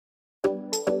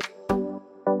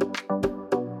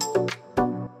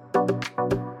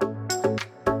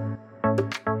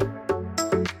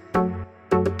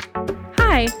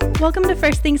Welcome to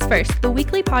First Things First, the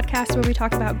weekly podcast where we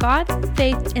talk about God,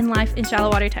 faith, and life in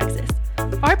Shallowater, Texas.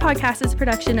 Our podcast is a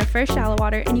production of First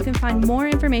Shallowater, and you can find more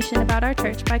information about our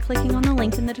church by clicking on the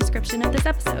link in the description of this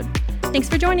episode. Thanks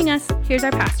for joining us. Here's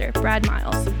our pastor, Brad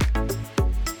Miles.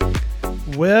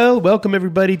 Well, welcome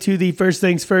everybody to the First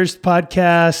Things First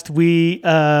podcast. We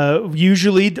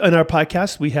usually on our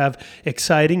podcast, we have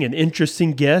exciting and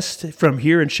interesting guests from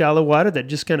here in Shallowater that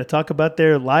just kind of talk about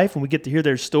their life and we get to hear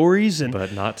their stories.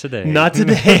 But not today. Not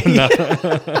today.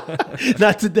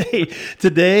 Not today.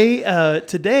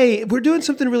 Today, we're doing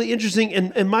something really interesting.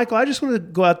 And Michael, I just want to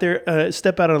go out there,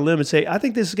 step out on a limb and say, I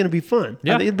think this is going to be fun.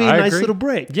 Yeah, I think it'd be a nice agree. little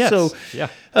break. Yes.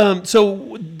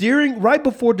 So right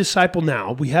before Disciple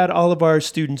Now, we had all of our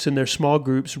students in their small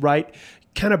groups write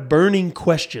kind of burning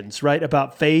questions, right,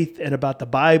 about faith and about the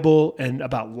Bible and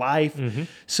about life,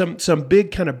 some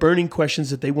big kind of burning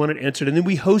questions that they wanted answered. And then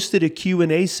we hosted a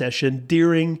Q&A session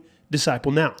during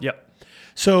Disciple Now. Yep.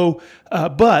 So,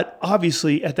 but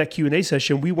obviously at that Q&A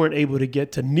session, we weren't able to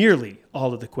get to nearly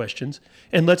all of the questions.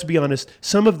 And let's be honest,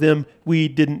 some of them we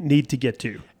didn't need to get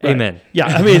to. Right? Amen. Yeah,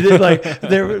 I mean,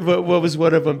 what was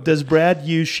one of them? Does Brad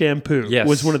use shampoo? Yes.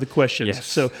 Was one of the questions. Yes.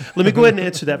 So let me go ahead and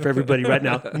answer that for everybody right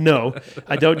now. No,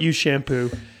 I don't use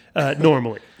shampoo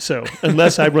normally. So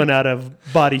unless I run out of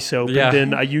body soap, Yeah. and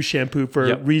then I use shampoo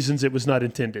for reasons it was not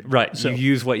intended. Right. So, You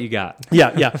use what you got.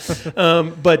 yeah.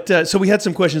 But so we had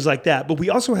some questions like that, but we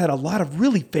also had a lot of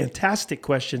really fantastic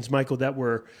questions, Michael, that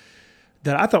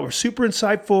I thought were super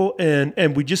insightful,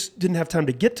 and we just didn't have time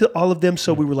to get to all of them.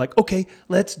 So we were like, okay,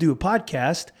 let's do a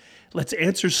podcast. Let's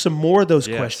answer some more of those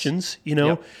questions,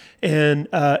 Yep. and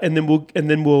then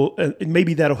we'll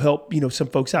maybe that'll help some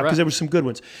folks out because there were some good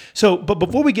ones. So, but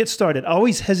before we get started, I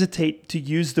always hesitate to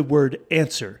use the word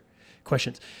answer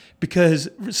questions because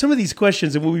some of these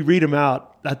questions, and when we read them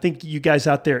out, I think you guys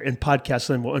out there in podcast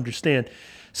land will understand.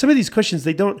 Some of these questions,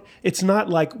 it's not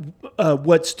like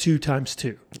what's 2 times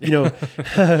 2.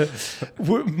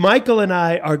 Michael and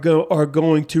I are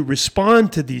going to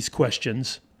respond to these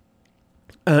questions,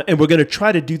 and we're going to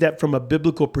try to do that from a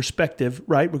biblical perspective,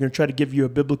 right? We're going to try to give you a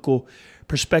biblical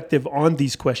perspective on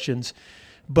these questions.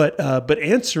 But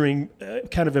answering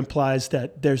kind of implies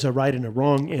that there's a right and a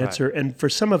wrong answer. Right. And for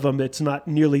some of them, it's not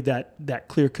nearly that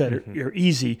clear-cut or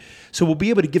easy. So we'll be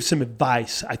able to give some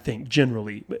advice, I think,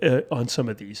 generally on some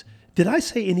of these. Did I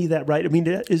say any of that right? I mean,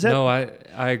 is that... No,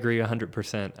 I agree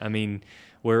 100%. I mean,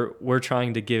 we're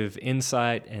trying to give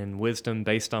insight and wisdom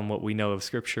based on what we know of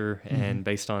Scripture and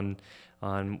based on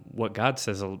what God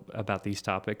says about these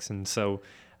topics. And so...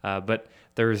 but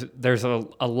there's a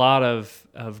lot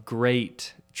of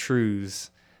great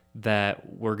truths that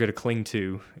we're going to cling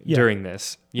to during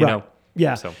this, you know?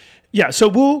 Yeah. So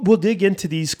we'll dig into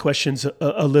these questions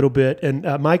a little bit. And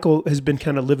Michael has been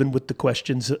kind of living with the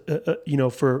questions,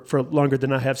 for longer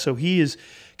than I have. So he has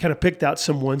kind of picked out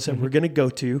some ones that we're going to go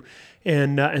to.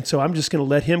 And so I'm just going to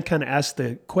let him kind of ask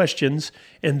the questions,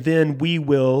 and then we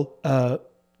will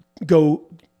go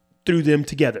through them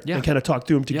together and kind of talk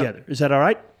through them together. Yep. Is that all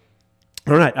right?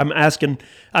 All right. I'm asking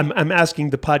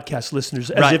the podcast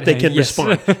listeners as if they can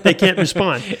respond. They can't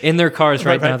respond. In their cars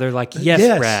right now, they're like,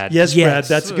 yes, Brad. Yes, Brad.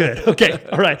 That's good. Okay.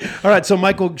 All right. So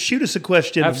Michael, shoot us a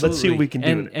question. Absolutely. Let's see what we can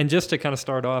do. And just to kind of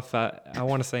start off, I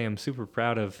want to say I'm super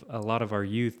proud of a lot of our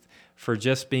youth for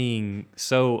just being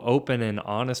so open and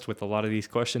honest with a lot of these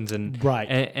questions. And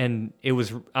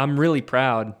I'm really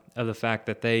proud of the fact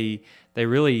that they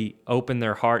really opened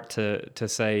their heart to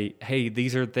say, hey,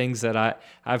 these are things that I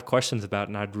have questions about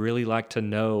and I'd really like to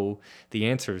know the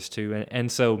answers to.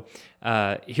 And so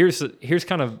here's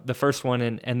kind of the first one,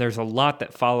 and there's a lot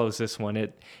that follows this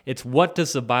one. It's what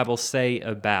does the Bible say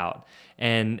about?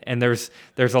 And there's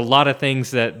a lot of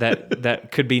things that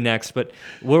could be next, but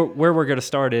where we're going to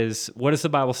start is, what does the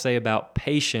Bible say about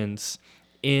patience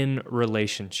in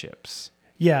relationships?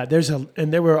 Yeah,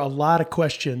 there were a lot of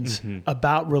questions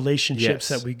about relationships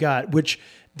that we got, which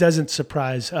doesn't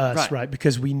surprise us, right?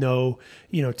 Because we know,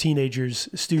 teenagers,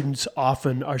 students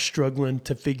often are struggling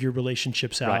to figure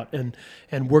relationships out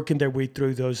and working their way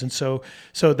through those. And so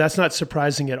that's not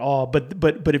surprising at all.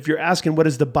 But if you're asking, what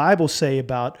does the Bible say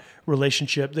about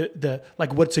relationship, the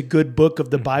like, what's a good book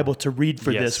of the Bible to read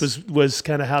for this was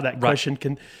kind of how that question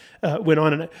went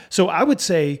on. And so I would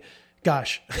say,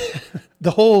 gosh, the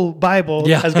whole Bible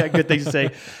has got good things to say.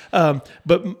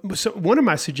 But so one of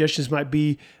my suggestions might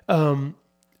be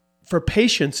for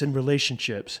patience in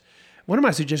relationships. One of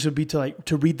my suggestions would be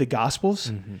to read the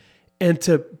Gospels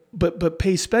and but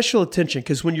pay special attention,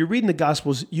 because when you're reading the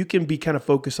Gospels, you can be kind of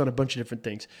focused on a bunch of different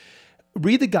things.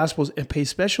 Read the Gospels and pay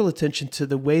special attention to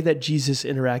the way that Jesus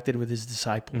interacted with his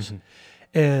disciples.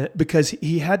 And because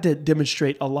he had to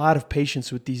demonstrate a lot of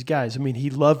patience with these guys. I mean, he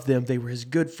loved them. They were his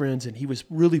good friends, and he was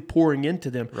really pouring into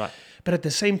them. Right. But at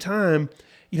the same time,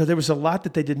 there was a lot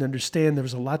that they didn't understand. There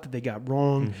was a lot that they got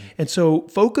wrong. And so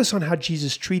focus on how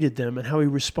Jesus treated them and how he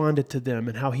responded to them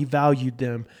and how he valued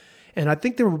them. And I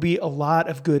think there will be a lot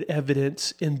of good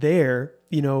evidence in there,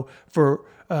 for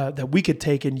that we could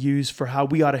take and use for how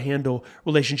we ought to handle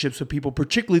relationships with people,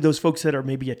 particularly those folks that are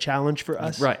maybe a challenge for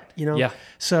us. Right. Yeah.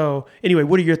 So anyway,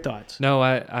 what are your thoughts? No,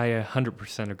 I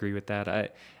 100% agree with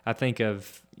that. I think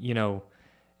of,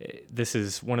 this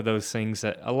is one of those things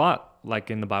that a lot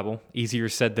like in the Bible, easier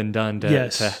said than done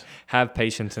to have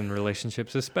patience in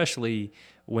relationships, especially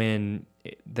when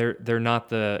they're not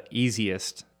the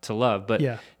easiest to love. But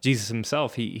Jesus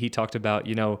himself, he talked about,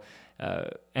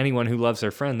 anyone who loves their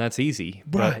friend, that's easy.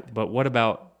 Right. But what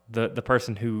about the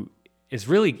person who is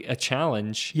really a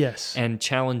challenge and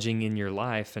challenging in your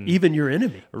life? And even your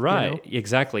enemy. Right,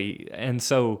 exactly. And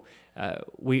so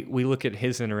we look at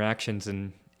his interactions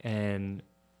and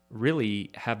really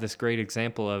have this great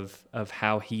example of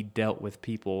how he dealt with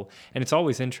people. And it's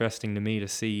always interesting to me to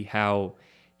see how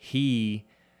he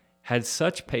had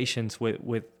such patience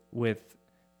with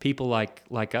people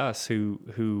like us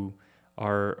who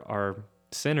are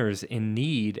sinners in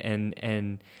need,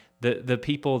 and the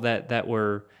people that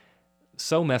were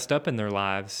so messed up in their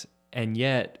lives. And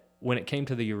yet when it came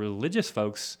to the religious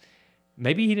folks,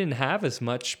 maybe he didn't have as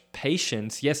much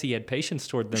patience. Yes, he had patience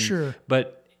toward them,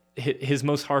 but his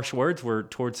most harsh words were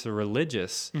towards the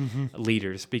religious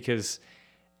leaders, because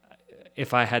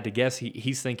if I had to guess,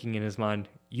 he's thinking in his mind,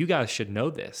 you guys should know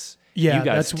this. Yeah, you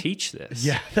guys teach this.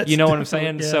 Yeah, you know what I'm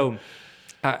saying? Yeah. So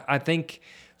I think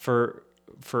for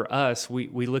us,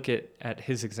 we look at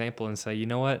his example and say, you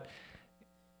know what?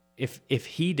 If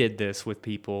he did this with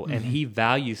people and he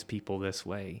values people this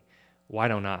way, why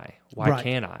don't I? Why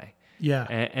can't I? Yeah.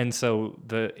 And so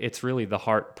it's really the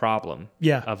heart problem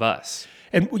of us.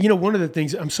 And, one of the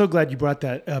things, I'm so glad you brought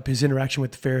that up, his interaction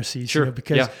with the Pharisees. Sure.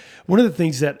 Because one of the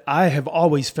things that I have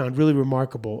always found really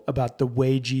remarkable about the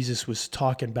way Jesus was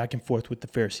talking back and forth with the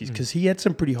Pharisees, because he had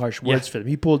some pretty harsh words for them.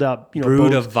 He pulled out,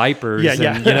 brood of vipers,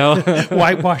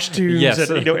 whitewashed tombs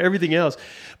and, everything else.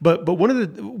 But one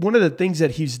of the things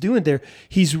that he's doing there,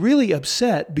 he's really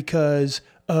upset because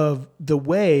of the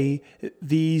way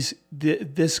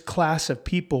this class of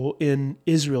people in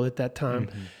Israel at that time,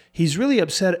 he's really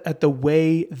upset at the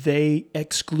way they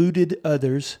excluded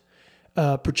others,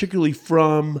 particularly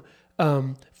from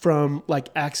like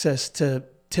access to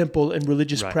temple and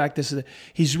religious practices.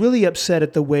 He's really upset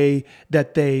at the way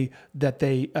that they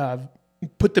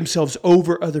put themselves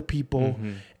over other people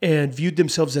and viewed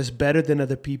themselves as better than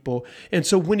other people. And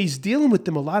so when he's dealing with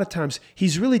them, a lot of times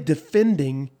he's really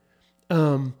defending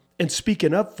and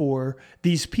speaking up for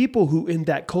these people who in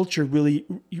that culture really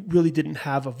didn't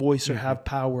have a voice or have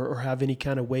power or have any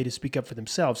kind of way to speak up for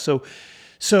themselves.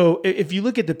 So if you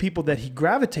look at the people that he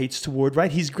gravitates toward,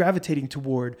 right, he's gravitating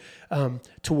toward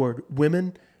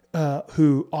women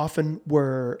who often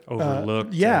were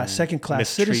overlooked, second-class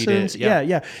citizens.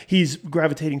 Yeah. He's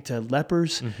gravitating to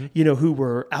lepers, who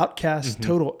were outcasts,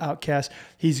 total outcasts.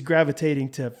 He's gravitating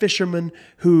to fishermen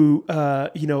who,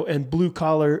 and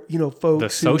blue-collar, folks. The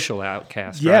social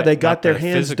outcasts. Yeah, right? they got Not their the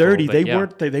hands physical, dirty. but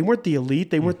They weren't the elite.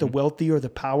 They weren't the wealthy or the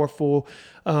powerful,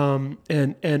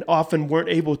 and often weren't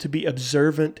able to be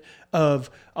observant of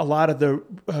a lot of the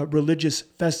religious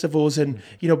festivals. And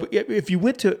but if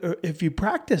you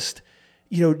practiced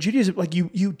Judaism, like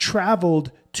you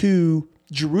traveled to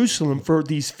Jerusalem for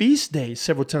these feast days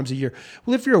several times a year.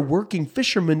 Well, if you're a working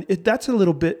fisherman, that's a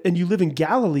little bit, and you live in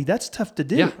Galilee, that's tough to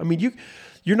do. Yeah. I mean,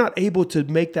 you're not able to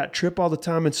make that trip all the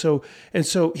time. And so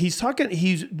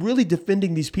he's really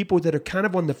defending these people that are kind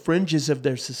of on the fringes of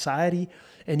their society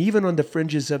and even on the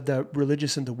fringes of the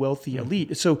religious and the wealthy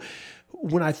elite. So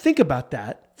when I think about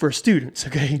that for students,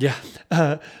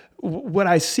 what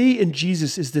I see in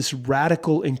Jesus is this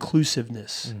radical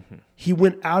inclusiveness. He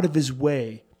went out of his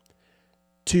way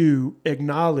to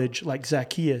acknowledge, like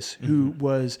Zacchaeus, who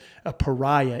was a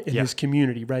pariah in his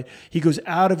community, right? He goes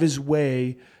out of his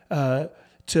way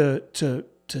to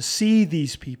see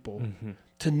these people,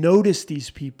 to notice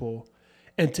these people,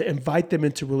 and to invite them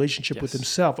into relationship with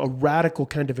himself, a radical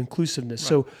kind of inclusiveness. Right.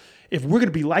 So if we're going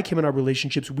to be like him in our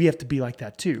relationships, we have to be like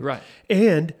that too. Right.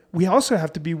 And we also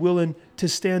have to be willing to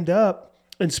stand up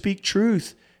and speak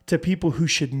truth to people who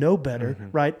should know better,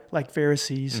 right? Like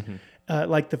Pharisees,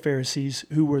 like the Pharisees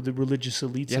who were the religious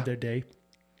elites of their day.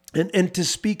 and to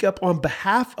speak up on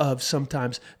behalf of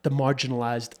sometimes the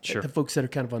marginalized, Sure. the folks that are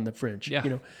kind of on the fringe, Yeah. you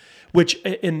know, which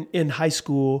in high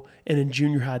school and in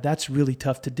junior high, that's really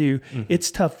tough to do. Mm-hmm.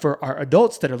 It's tough for our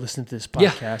adults that are listening to this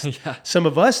podcast. Yeah. Some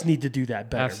of us need to do that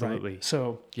better. Absolutely. Right?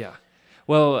 So, yeah.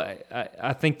 Well,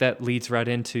 I think that leads right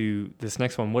into this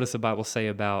next one. What does the Bible say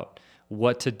about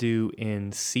what to do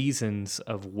in seasons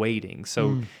of waiting?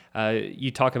 So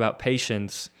you talk about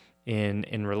patience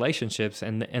in relationships,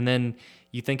 and then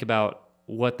you think about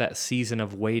what that season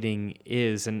of waiting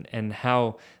is, and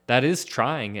how that is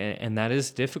trying and that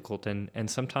is difficult, and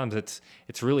sometimes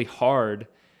it's really hard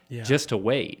just to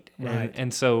wait. Right.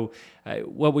 And so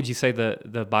what would you say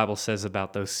the Bible says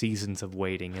about those seasons of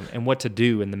waiting and what to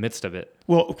do in the midst of it?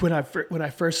 Well, when I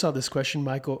first saw this question,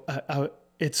 Michael,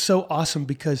 it's so awesome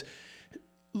because,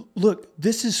 look,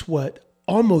 this is what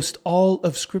almost all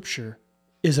of Scripture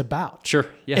is about. Sure.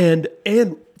 Yeah.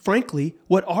 And frankly,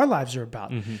 what our lives are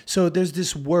about. Mm-hmm. So there's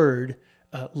this word,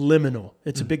 liminal.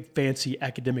 It's a big fancy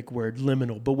academic word,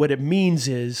 liminal. But what it means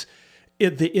is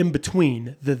the in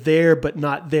between, the there but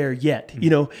not there yet.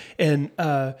 You know, and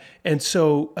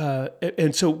so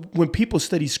when people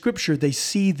study Scripture, they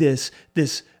see this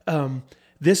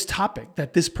topic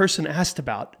that this person asked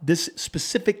about, this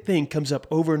specific thing comes up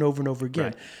over and over and over again.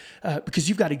 Right. Because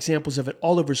you've got examples of it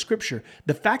all over Scripture.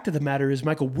 The fact of the matter is,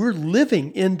 Michael, we're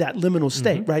living in that liminal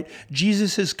state, right?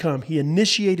 Jesus has come. He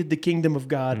initiated the kingdom of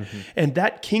God, and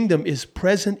that kingdom is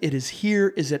present. It is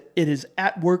here. It is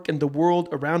at work in the world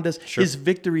around us. Sure. His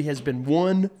victory has been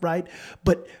won, right?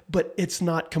 But it's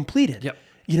not completed. Yep.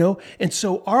 You know? And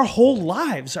so our whole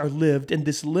lives are lived in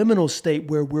this liminal state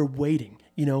where we're waiting.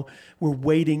 You know, we're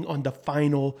waiting on the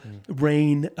final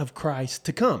reign of Christ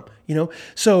to come, you know?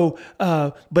 So,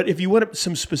 but if you want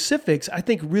some specifics, I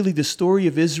think really the story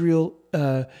of Israel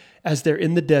as they're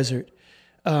in the desert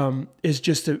is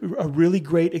just a really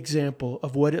great example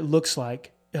of what it looks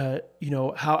like, you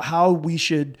know, how we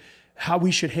should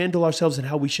handle ourselves and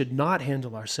how we should not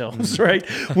handle ourselves, right?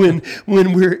 When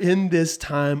we're in this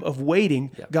time of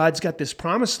waiting, God's got this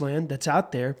promised land that's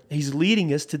out there. He's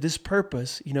leading us to this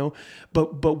purpose, you know,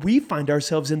 but we find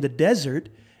ourselves in the desert,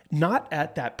 not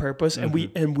at that purpose. And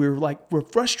we're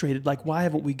frustrated. Like, why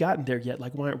haven't we gotten there yet?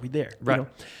 Like, why aren't we there? Right.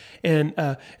 You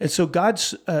know? And so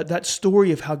God's, that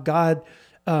story of how God,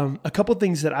 a couple of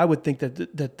things that I would think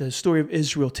that the story of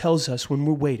Israel tells us when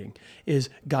we're waiting is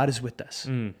God is with us.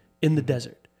 In the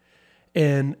desert,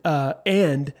 and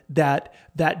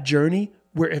that journey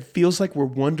where it feels like we're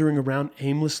wandering around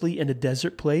aimlessly in a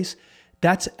desert place,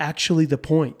 that's actually the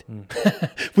point.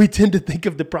 We tend to think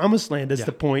of the promised land as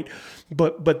the point,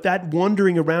 but that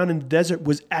wandering around in the desert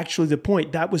was actually the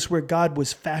point. That was where God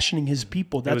was fashioning His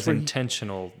people. That's it was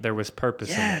intentional. There was purpose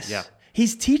in it. Yeah.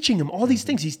 He's teaching them all these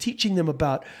things. He's teaching them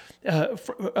about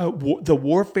the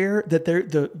warfare that they're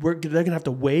going to have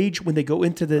to wage when they go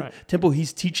into the temple.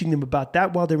 He's teaching them about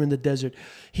that while they're in the desert.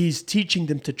 He's teaching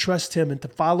them to trust Him and to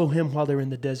follow Him while they're in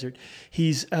the desert.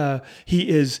 He's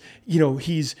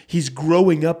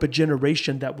growing up a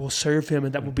generation that will serve Him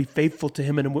and that will be faithful to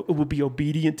Him and will be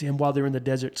obedient to Him while they're in the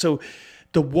desert. So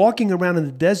the walking around in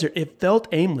the desert, it felt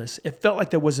aimless. It felt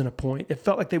like there wasn't a point. It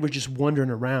felt like they were just wandering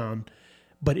around.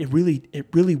 But it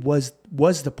really was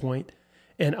the point.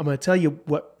 And I'm going to tell you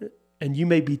what, and you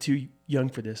may be too young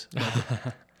for this,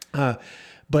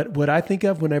 but what I think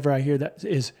of whenever I hear that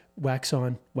is wax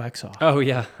on, wax off. Oh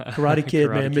yeah, Karate Kid,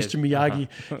 man, Mr. Miyagi.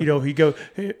 You know,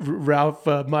 Ralph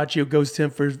Macchio goes to him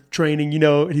for training. You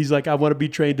know, and he's like, I want to be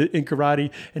trained in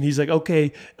karate, and he's like,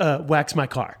 okay, wax my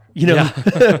car. You know,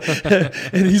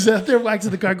 and he's out there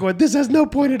waxing the car, going, "This has no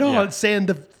point at all." And sand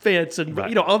the fence, and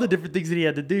you know all the different things that he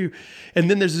had to do.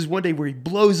 And then there's this one day where he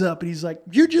blows up, and he's like,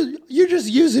 "You're just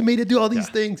using me to do all these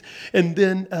things." And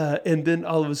then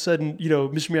all of a sudden, you know,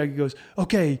 Mr. Miyagi goes,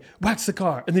 "Okay, wax the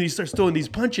car," and then he starts throwing these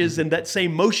punches, and that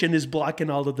same motion is blocking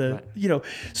all of the, you know.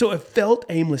 So it felt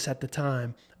aimless at the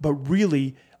time, but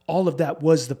really, all of that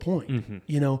was the point,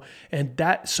 you know, and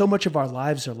that so much of our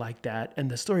lives are like that. And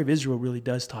the story of Israel really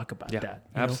does talk about that.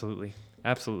 Absolutely.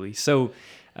 Absolutely. So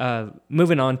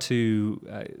moving on to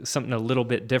something a little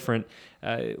bit different.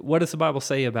 What does the Bible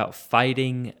say about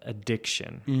fighting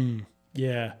addiction?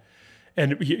 Yeah.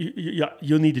 And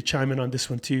you'll need to chime in on this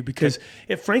one too, because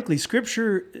frankly,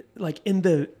 Scripture, like in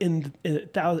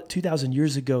 2,000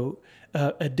 years ago,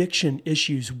 addiction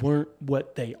issues weren't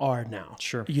what they are now.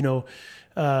 Sure.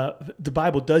 The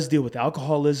Bible does deal with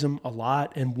alcoholism a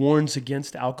lot and warns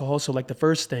against alcohol. So like the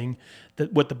first thing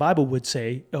that what the Bible would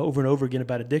say over and over again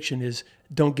about addiction is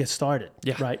don't get started,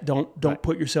 right? Don't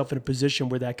put yourself in a position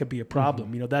where that could be a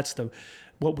problem. That's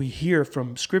what we hear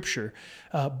from Scripture.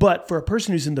 But for a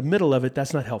person who's in the middle of it,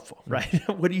 that's not helpful, right?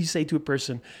 What do you say to a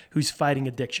person who's fighting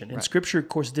addiction? And Scripture, of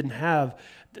course, didn't have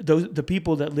the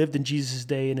people that lived in Jesus'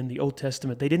 day and in the Old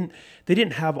Testament. They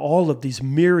didn't have all of these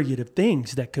myriad of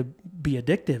things that could be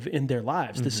addictive in their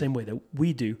lives the same way that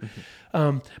we do.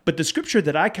 But the Scripture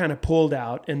that I kind of pulled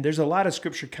out, and there's a lot of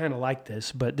Scripture kind of like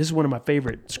this, but this is one of my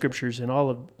favorite Scriptures in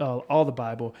all the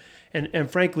Bible. And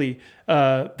frankly,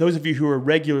 those of you who are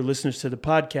regular listeners to the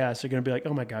podcast are going to be like,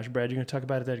 "Oh my gosh, Brad, you're going to talk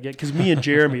about that again?" Because me and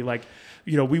Jeremy,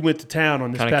 we went to town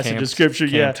on this passage of Scripture.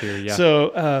 Here,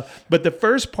 So, but the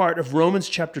first part of Romans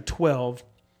chapter 12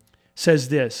 says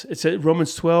this. It says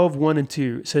Romans 12, 1 and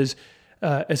 2. It says,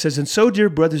 "And so, dear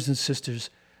brothers and sisters,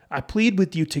 I plead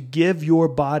with you to give your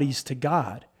bodies to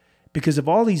God because of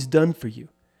all He's done for you.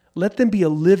 Let them be a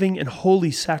living and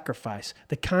holy sacrifice,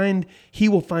 the kind He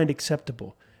will find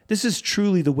acceptable. This is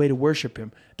truly the way to worship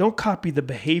Him. Don't copy the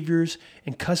behaviors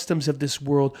and customs of this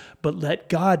world, but let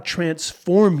God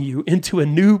transform you into a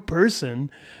new person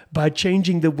by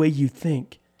changing the way you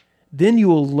think. Then you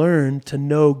will learn to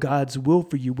know God's will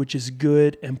for you, which is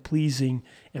good and pleasing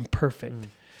and perfect."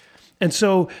 And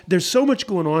so there's so much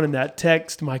going on in that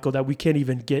text, Michael, that we can't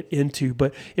even get into.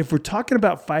 But if we're talking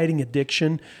about fighting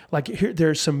addiction, here, there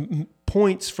are some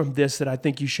points from this that I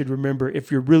think you should remember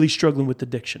if you're really struggling with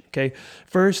addiction, okay?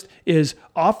 First is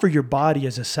offer your body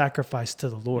as a sacrifice to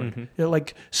the Lord.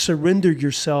 Surrender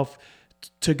yourself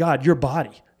to God, your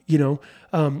body.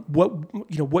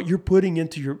 What you're putting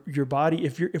into your body.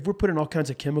 If we're putting all kinds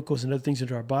of chemicals and other things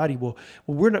into our body,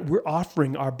 we're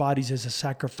offering our bodies as a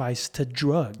sacrifice to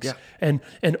drugs, and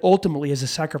ultimately as a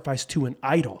sacrifice to an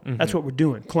idol. That's what we're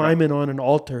doing, climbing on an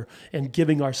altar and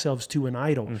giving ourselves to an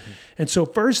idol. And so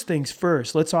first things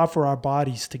first, let's offer our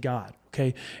bodies to God,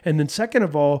 okay? And then second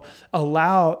of all,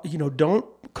 don't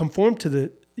conform to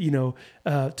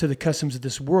the customs of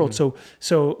this world.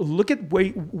 So look at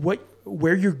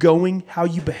where you're going, how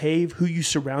you behave, who you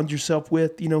surround yourself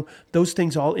with. Those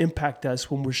things all impact us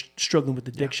when we're struggling with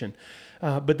addiction.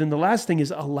 But then the last thing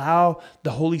is allow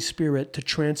the Holy Spirit to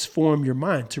transform your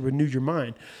mind, to renew your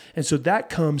mind. And so that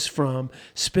comes from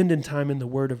spending time in the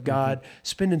Word of God,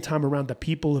 spending time around the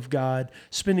people of God,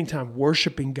 spending time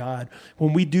worshiping God.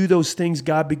 When we do those things,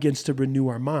 God begins to renew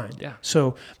our mind. Yeah.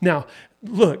 So now,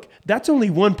 look, that's only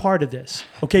one part of this,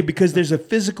 okay? Because there's a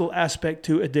physical aspect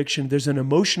to addiction. There's an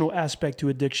emotional aspect to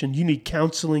addiction. You need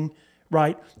counseling,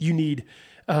 right? You need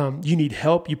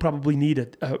help. You probably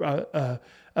need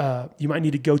you might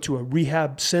need to go to a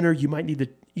rehab center. You might need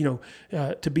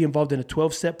to be involved in a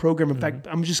 12-step program. In fact,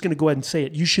 I'm just going to go ahead and say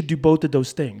it. You should do both of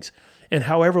those things. And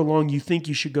however long you think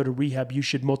you should go to rehab, you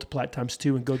should multiply it times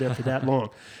 2 and go there for that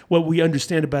long. What we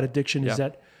understand about addiction is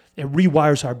that it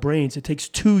rewires our brains. It takes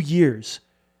 2 years.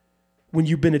 When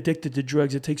you've been addicted to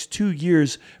drugs, it takes 2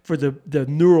 years for the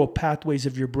neural pathways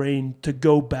of your brain to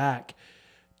go back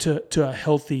to a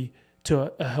healthy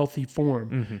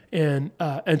form. And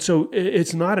so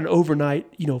it's not an overnight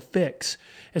fix.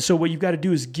 And so what you've got to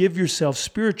do is give yourself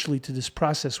spiritually to this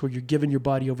process where you're giving your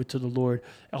body over to the Lord,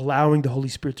 allowing the Holy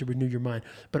Spirit to renew your mind,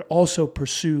 but also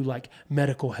pursue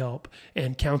medical help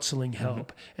and counseling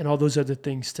help and all those other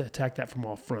things to attack that from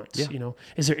all fronts.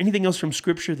 Is there anything else from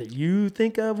Scripture that you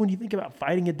think of when you think about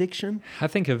fighting addiction? I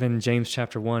think of in James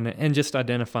chapter 1 and just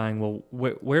identifying,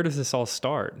 where does this all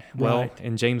start? Right. Well,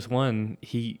 in James 1,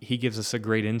 he gives us a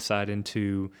great insight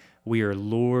into we are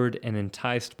lured and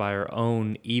enticed by our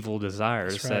own evil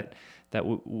desires. That's right. that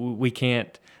we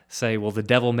can't say, well, the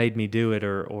devil made me do it,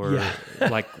 or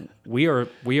we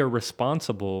are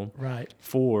responsible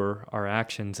for our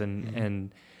actions,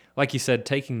 and like you said,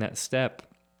 taking that step,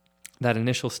 that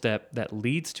initial step that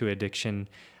leads to addiction.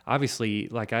 Obviously,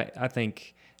 I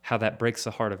think how that breaks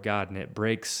the heart of God and it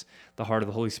breaks the heart of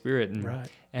the Holy Spirit,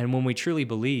 and when we truly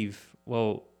believe,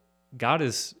 well, God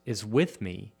is with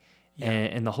me.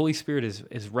 And the Holy Spirit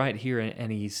is right here,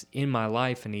 and He's in my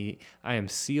life, and I am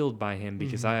sealed by Him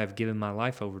because I have given my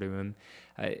life over to Him.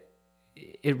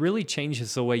 It really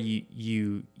changes the way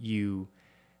you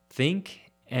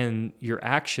think and your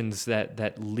actions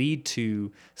that lead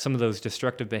to some of those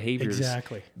destructive behaviors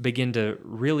begin to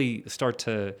really start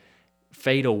to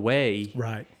fade away.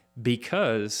 Right.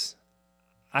 Because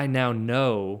I now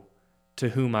know to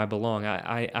whom I belong.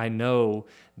 I know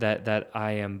that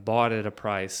I am bought at a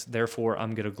price. Therefore,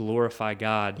 I'm going to glorify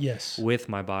God with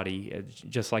my body,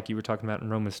 just like you were talking about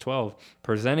in Romans 12,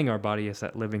 presenting our body as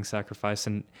that living sacrifice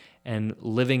and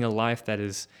living a life that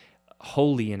is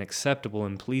holy and acceptable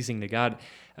and pleasing to God.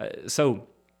 So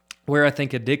where I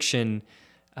think addiction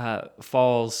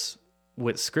falls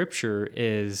with Scripture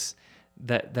is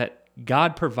that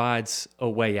God provides a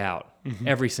way out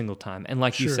every single time. And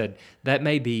like you said, that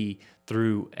may be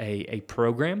through a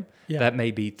program, that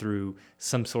may be through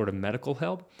some sort of medical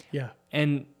help. Yeah.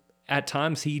 And at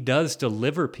times he does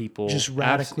deliver people. Just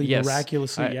radically,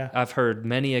 miraculously, I've heard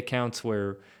many accounts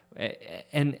where,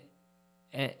 and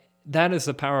that is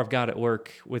the power of God at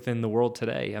work within the world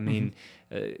today. I mean,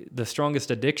 the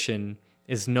strongest addiction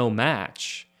is no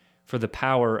match for the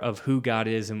power of who God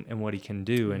is and what he can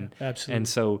do. And absolutely. And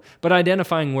so, but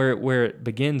identifying where it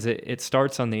begins, it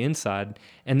starts on the inside.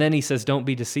 And then he says, don't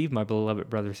be deceived, my beloved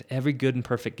brothers. Every good and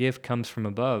perfect gift comes from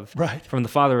above, from the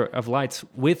Father of lights,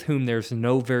 with whom there's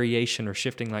no variation or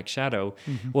shifting like shadow.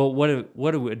 Well,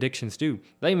 what do addictions do?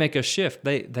 They make us shift.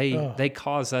 They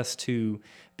cause us to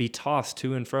be tossed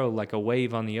to and fro like a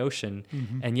wave on the ocean.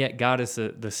 And yet God is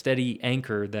the steady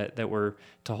anchor that we're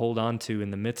to hold on to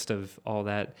in the midst of all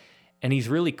that. And he's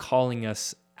really calling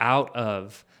us out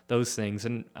of those things.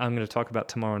 And I'm going to talk about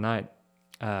tomorrow night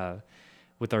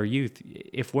with our youth.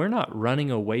 If we're not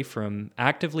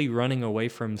actively running away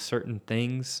from certain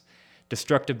things,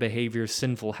 destructive behaviors,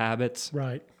 sinful habits,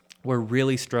 we're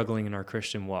really struggling in our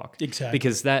Christian walk. Exactly.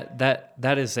 Because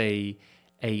that is a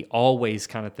always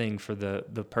kind of thing for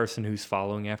the person who's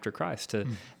following after Christ, to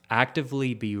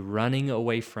actively be running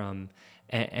away from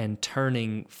and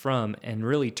turning from and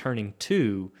really turning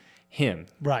to him.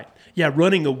 Right. Yeah,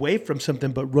 running away from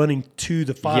something, but running to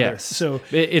the Father. Yes. So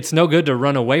it's no good to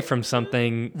run away from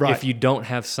something if you don't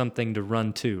have something to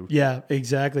run to. Yeah,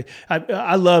 exactly.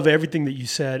 I love everything that you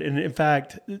said. And in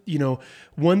fact,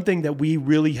 one thing that we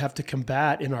really have to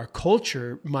combat in our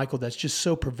culture, Michael, that's just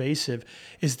so pervasive,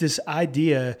 is this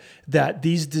idea that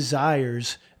these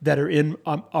desires that are in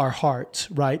our hearts,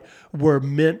 right, were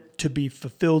meant to be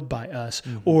fulfilled by us,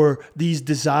 or these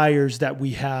desires that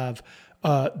we have,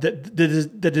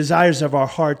 the desires of our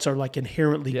hearts are like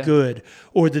inherently good,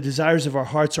 or the desires of our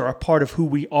hearts are a part of who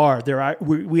we are.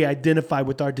 We identify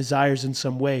with our desires in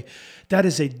some way. That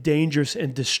is a dangerous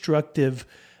and destructive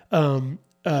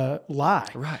lie.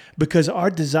 Right. Because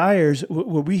our desires,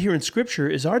 what we hear in Scripture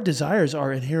is our desires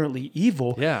are inherently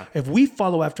evil. Yeah. If we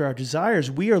follow after our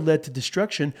desires, we are led to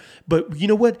destruction. But you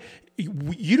know what?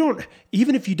 You don't,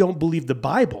 even if you don't believe the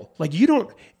Bible,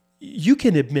 you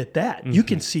can admit that. You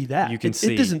can see that. You can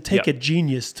see. It doesn't take a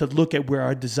genius to look at where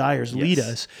our desires lead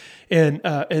us. And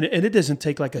it doesn't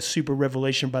take like a super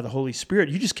revelation by the Holy Spirit.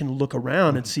 You just can look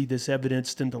around and see this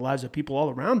evidenced in the lives of people all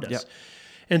around us. Yep.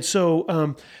 And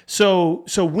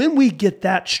so when we get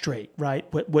that straight, right,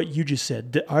 what you just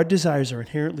said, our desires are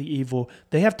inherently evil.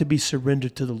 They have to be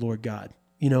surrendered to the Lord God.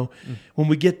 When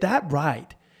we get that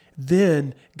right,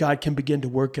 then God can begin to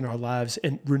work in our lives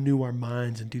and renew our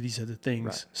minds and do these other things.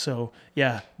 Right. So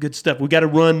yeah, good stuff. We got to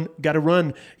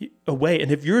run away.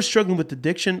 And if you're struggling with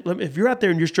addiction, if you're out there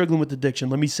and you're struggling with addiction,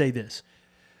 let me say this.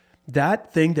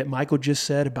 That thing that Michael just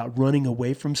said about running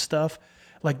away from stuff,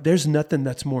 like there's nothing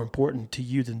that's more important to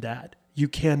you than that. You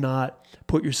cannot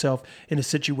put yourself in a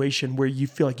situation where you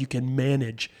feel like you can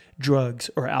manage drugs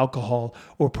or alcohol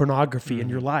or pornography in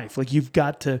your life. Like you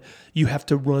have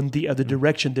to run the other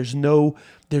direction. There's no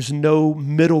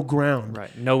middle ground.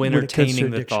 Right. No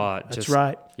entertaining the thought. That's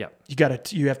right. Yeah.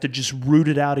 You have to just root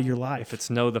it out of your life. If it's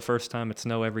no the first time, it's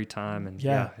no every time. And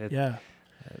yeah.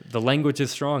 The language is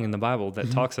strong in the Bible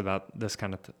that talks about this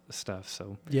kind of stuff.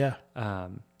 So yeah.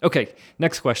 Okay,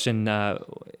 next question,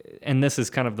 and this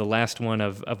is kind of the last one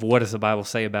of what does the Bible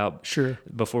say about,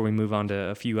 before we move on to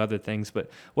a few other things, but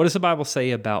what does the Bible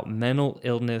say about mental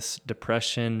illness,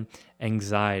 depression,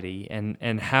 anxiety,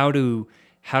 and how do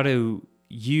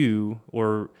you,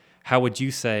 or how would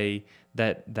you say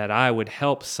that I would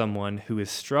help someone who is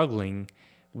struggling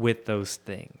with those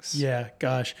things? Yeah,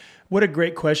 gosh, what a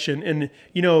great question. And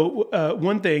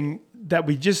one thing that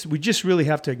we just really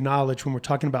have to acknowledge when we're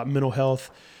talking about mental health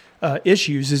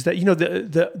issues is that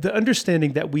the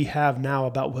understanding that we have now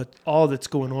about all that's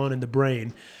going on in the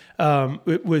brain,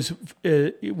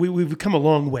 we've come a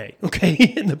long way, okay,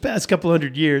 in the past couple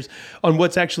hundred years on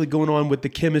what's actually going on with the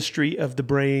chemistry of the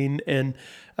brain and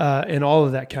all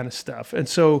of that kind of stuff. And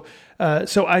so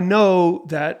I know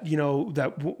that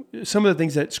some of the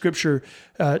things that Scripture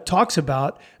talks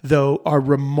about, though, are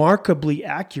remarkably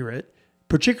accurate,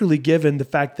 particularly given the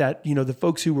fact that, the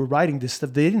folks who were writing this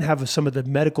stuff, they didn't have some of the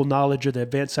medical knowledge or the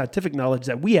advanced scientific knowledge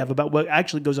that we have about what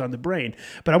actually goes on in the brain.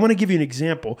 But I want to give you an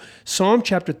example. Psalm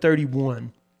chapter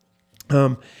 31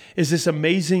 is this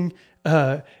amazing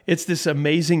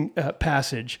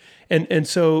passage. And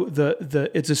so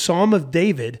it's a Psalm of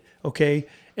David, okay?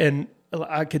 And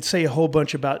I could say a whole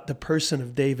bunch about the person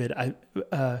of David.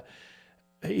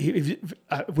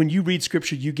 When you read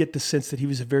Scripture, you get the sense that he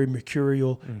was a very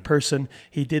mercurial person.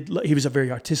 He was a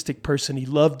very artistic person. He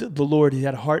loved the Lord. He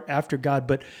had a heart after God.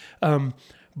 But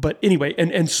anyway,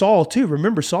 and Saul too.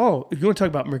 Remember Saul? If you want to talk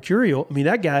about mercurial, I mean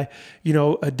that guy.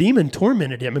 A demon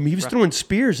tormented him. I mean he was throwing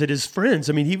spears at his friends.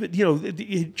 I mean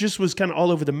he just was kind of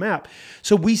all over the map.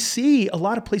 So we see a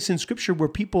lot of places in Scripture where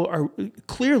people are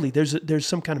clearly there's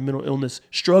some kind of mental illness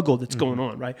struggle that's going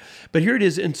on, right? But here it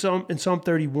is in Psalm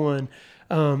 31.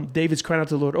 David's crying out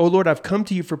to the Lord, "Oh Lord, I've come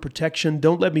to you for protection.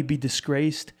 Don't let me be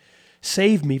disgraced.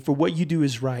 Save me, for what you do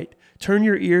is right. Turn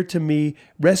your ear to me,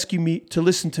 rescue me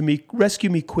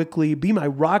quickly. Be my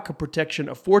rock of protection,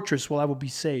 a fortress where I will be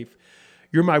safe.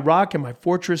 You're my rock and my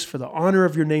fortress for the honor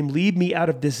of your name. Lead me out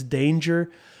of this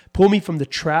danger. Pull me from the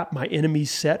trap my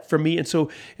enemies set for me." And so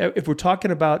if we're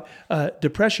talking about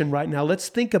depression right now, let's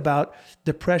think about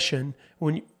depression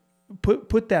when you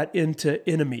put that into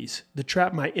enemies, the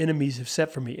trap my enemies have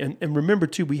set for me. And remember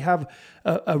too, we have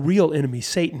a real enemy,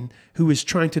 Satan, who is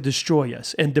trying to destroy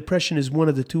us. And depression is one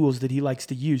of the tools that he likes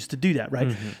to use to do that, right?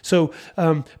 Mm-hmm. So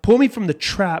pull me from the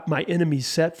trap my enemies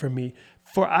set for me,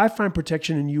 for I find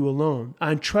protection in you alone.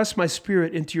 I entrust my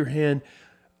spirit into your hand.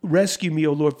 Rescue me,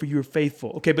 O Lord, for you are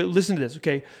faithful. Okay, but listen to this,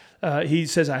 okay? He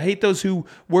says, I hate those who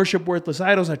worship worthless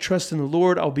idols. I trust in the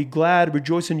Lord. I'll be glad,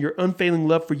 rejoice in your unfailing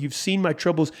love, for you've seen my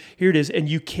troubles. Here it is. And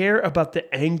you care about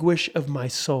the anguish of my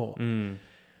soul. And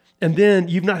then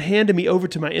you've not handed me over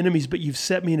to my enemies, but you've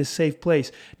set me in a safe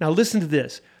place. Now listen to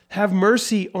this. Have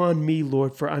mercy on me,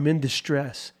 Lord, for I'm in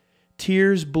distress.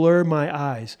 Tears blur my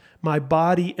eyes. My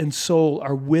body and soul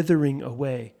are withering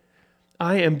away.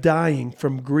 I am dying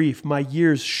from grief, my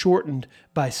years shortened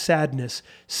by sadness.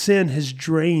 Sin has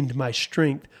drained my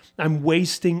strength. I'm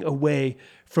wasting away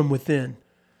from within.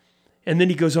 And then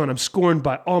he goes on, I'm scorned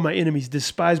by all my enemies,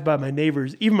 despised by my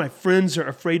neighbors. Even my friends are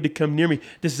afraid to come near me.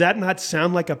 Does that not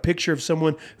sound like a picture of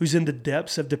someone who's in the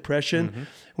depths of depression? Mm-hmm.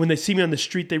 When they see me on the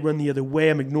street, they run the other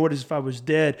way. I'm ignored as if I was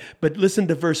dead. But listen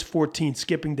to verse 14,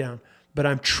 skipping down. But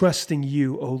I'm trusting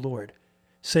you, O Lord,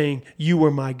 saying, you are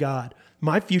my God.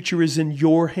 My future is in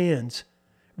your hands.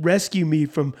 Rescue me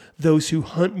from those who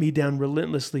hunt me down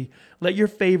relentlessly. Let your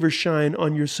favor shine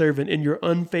on your servant. In your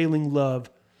unfailing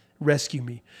love, rescue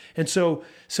me. And so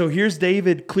here's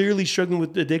David clearly struggling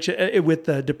with addiction, with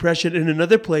depression. In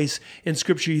another place in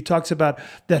Scripture, he talks about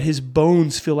that his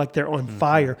bones feel like they're on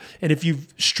fire. And if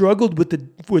you've struggled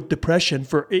with depression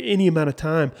for any amount of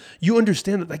time, you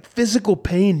understand that like physical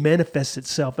pain manifests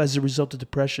itself as a result of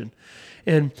depression.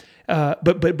 And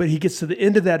but he gets to the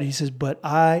end of that and he says, but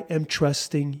I am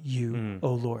trusting you,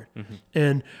 O Lord. Mm-hmm.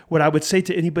 And what I would say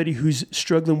to anybody who's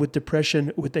struggling with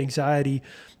depression, with anxiety,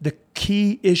 the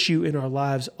key issue in our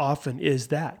lives often is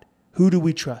that. Who do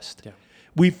we trust? Yeah.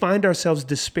 We find ourselves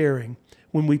despairing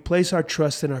when we place our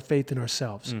trust and our faith in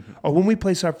ourselves, or when we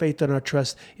place our faith and our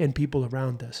trust in people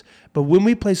around us. But when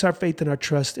we place our faith and our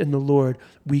trust in the Lord,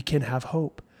 we can have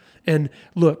hope. And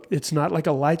look, it's not like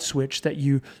a light switch that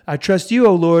I trust you,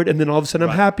 O Lord, and then all of a sudden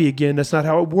I'm happy again. That's not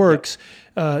how it works.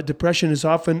 Depression is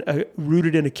often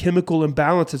rooted in a chemical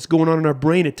imbalance that's going on in our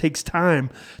brain. It takes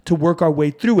time to work our way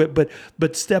through it.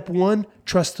 But step one,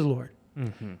 trust the Lord.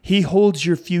 Mm-hmm. He holds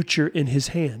your future in his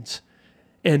hands,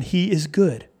 and he is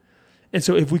good. And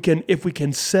so if we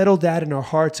can settle that in our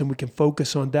hearts and we can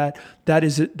focus on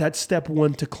that's step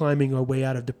one to climbing our way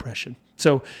out of depression.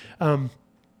 So,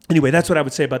 anyway, that's what I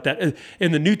would say about that.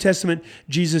 In the New Testament,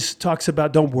 Jesus talks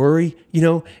about don't worry,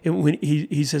 and when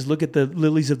he says, look at the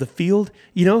lilies of the field,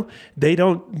 they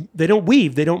don't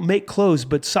weave, they don't make clothes,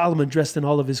 but Solomon dressed in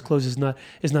all of his clothes is not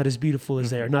as beautiful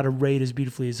as they are, not arrayed as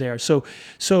beautifully as they are. So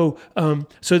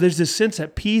there's this sense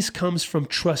that peace comes from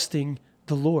trusting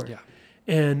the Lord. Yeah.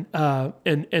 And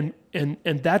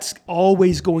that's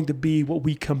always going to be what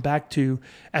we come back to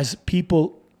as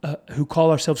people who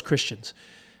call ourselves Christians.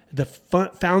 The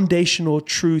foundational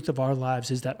truth of our lives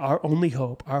is that our only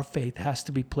hope, our faith, has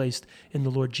to be placed in the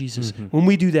Lord Jesus. Mm-hmm. When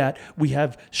we do that, we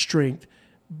have strength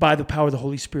by the power of the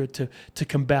Holy Spirit to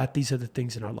combat these other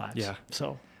things in our lives. Yeah.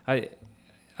 So I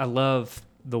love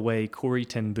the way Corrie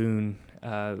ten Boom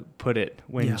put it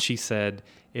when she said,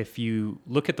 if you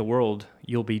look at the world,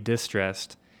 you'll be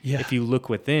distressed. Yeah. If you look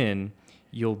within,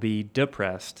 you'll be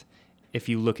depressed. If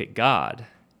you look at God,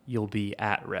 you'll be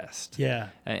at rest. Yeah.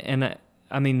 And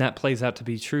I mean, that plays out to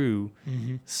be true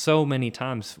so many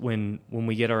times when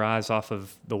we get our eyes off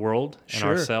of the world and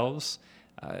ourselves,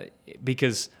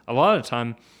 because a lot of the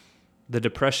time, the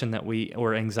depression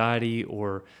or anxiety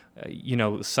or,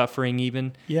 suffering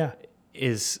even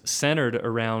is centered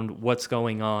around what's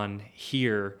going on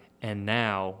here and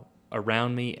now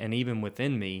around me and even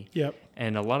within me. Yep.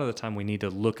 And a lot of the time we need to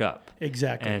look up.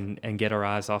 Exactly. And get our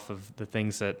eyes off of the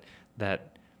things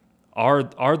that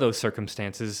are those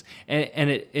circumstances. And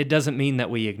it doesn't mean that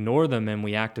we ignore them and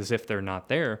we act as if they're not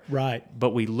there. Right. But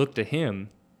we look to him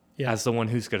as the one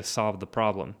who's going to solve the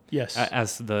problem. Yes.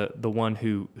 As the one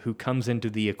who comes into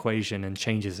the equation and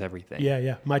changes everything.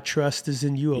 Yeah. My trust is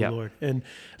in you, O Lord. And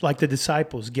like the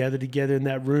disciples gathered together in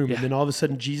that room, and then all of a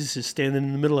sudden Jesus is standing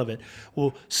in the middle of it.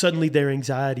 Well, suddenly their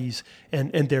anxieties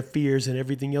and their fears and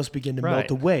everything else begin to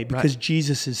melt away because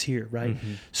Jesus is here, right?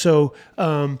 Mm-hmm. So,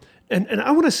 and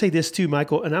I want to say this too,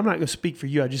 Michael, and I'm not going to speak for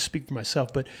you. I just speak for myself.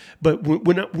 But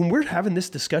when we're having this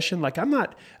discussion, like I'm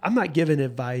not giving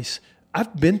advice.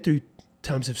 I've been through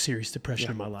times of serious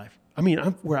depression in my life. I mean,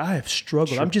 where I have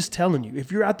struggled. Sure. I'm just telling you,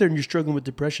 if you're out there and you're struggling with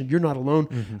depression, you're not alone.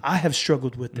 Mm-hmm. I have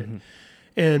struggled with it.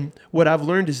 And what I've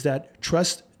learned is that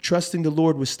trusting the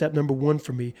Lord was step number one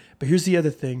for me. But here's the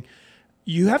other thing.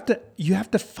 You have to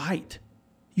fight.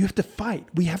 You have to fight.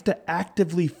 We have to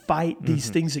actively fight these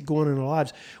things that go on in our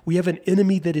lives. We have an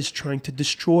enemy that is trying to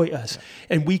destroy us.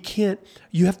 And we can't,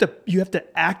 you have to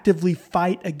actively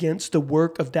fight against the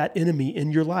work of that enemy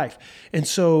in your life. And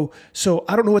so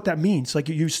I don't know what that means. Like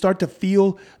you start to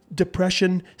feel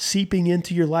depression seeping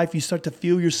into your life. You start to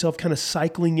feel yourself kind of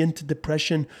cycling into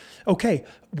depression. Okay,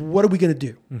 what are we going to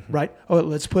do? Right? Oh,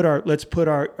 let's put our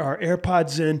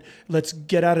AirPods in. Let's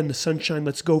get out in the sunshine.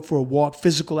 Let's go for a walk.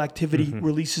 Physical activity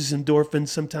releases endorphins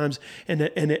sometimes, and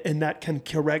that can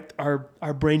correct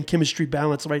our brain chemistry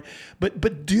balance, right?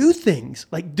 But do things.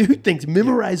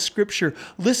 Memorize scripture.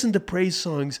 Listen to praise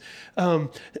songs.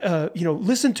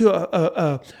 Listen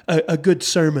to a good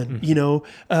sermon.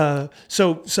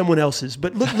 So someone else's,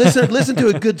 but listen to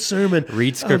a good sermon.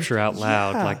 Read scripture out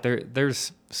loud. Yeah. Like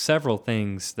there's several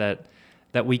things that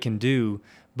we can do,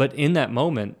 but in that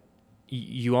moment,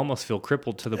 you almost feel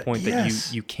crippled to the point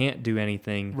that you can't do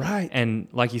anything. Right. And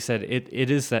like you said, it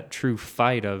is that true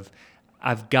fight of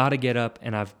I've got to get up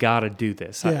and I've got to do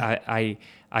this. Yeah.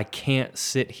 I can't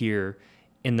sit here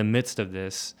in the midst of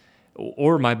this,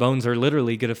 or my bones are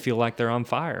literally going to feel like they're on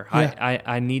fire. Yeah.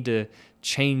 I need to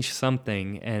change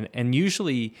something. And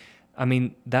usually, I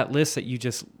mean, that list that you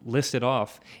just listed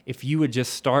off, if you would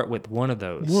just start with one of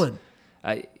those.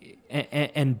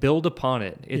 And build upon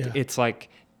it. It's like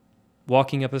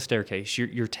walking up a staircase.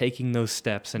 You're taking those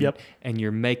steps and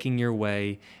you're making your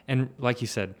way. And like you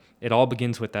said, it all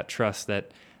begins with that trust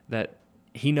that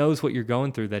he knows what you're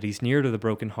going through, that he's near to the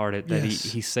brokenhearted, that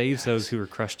he saves those who are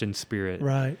crushed in spirit.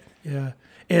 Right. Yeah.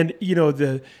 And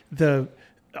the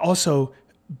also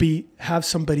have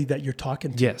somebody that you're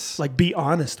talking to. Yes. Like be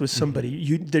honest with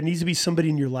somebody. There needs to be somebody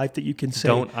in your life that you can say.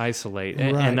 Don't isolate.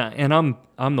 Right. And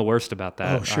I'm the worst about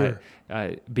that. Oh, sure.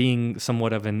 Being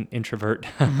somewhat of an introvert.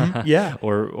 Yeah.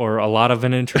 Or a lot of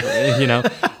an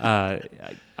introvert,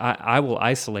 I will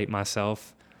isolate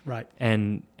myself. Right.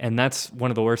 And that's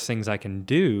one of the worst things I can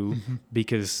do,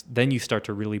 because then you start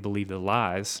to really believe the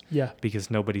lies. Yeah.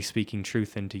 Because nobody's speaking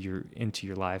truth into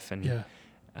your life, and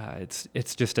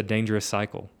it's just a dangerous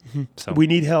cycle. So we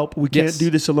need help. We can't do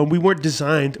this alone. We weren't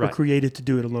designed or created to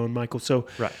do it alone, Michael. So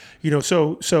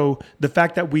so the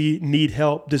fact that we need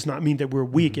help does not mean that we're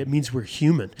weak. It means we're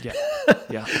human. Yeah.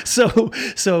 Yeah.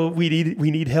 So we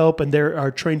need help, and there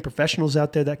are trained professionals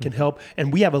out there that can help.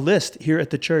 And we have a list here at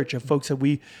the church of folks that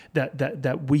we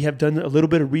have done a little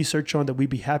bit of research on, that we'd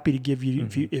be happy to give you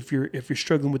if you're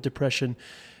struggling with depression.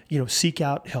 Seek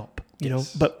out help.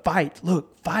 But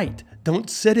fight. Don't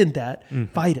sit in that.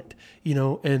 Fight it.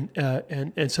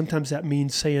 And sometimes that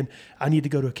means saying, I need to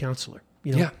go to a counselor.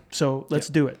 So let's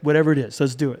do it. Whatever it is,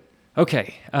 let's do it.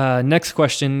 Okay. Next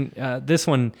question. This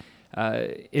one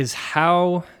is,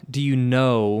 how do you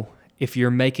know if you're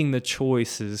making the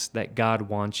choices that God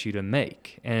wants you to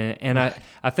make? And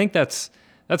I think that's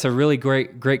a really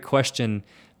great question,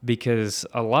 because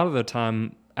a lot of the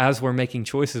time, as we're making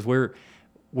choices, we're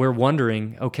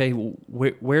wondering, okay,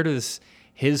 where does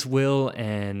His will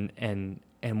and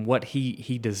what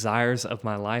He desires of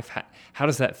my life, how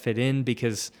does that fit in?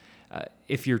 Because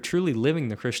if you're truly living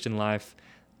the Christian life,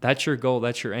 that's your goal,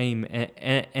 that's your aim.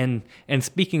 And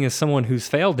speaking as someone who's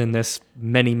failed in this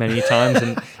many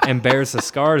times and bears the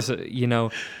scars,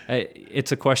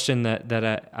 it's a question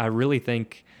that I really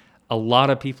think a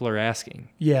lot of people are asking.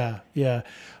 Yeah.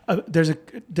 There's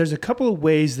a couple of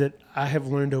ways that I have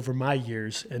learned over my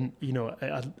years, and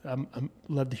I'm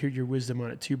love to hear your wisdom on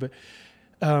it too. But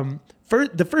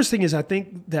the first thing is, I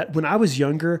think that when I was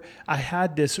younger, I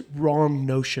had this wrong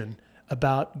notion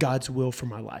about God's will for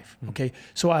my life. Okay.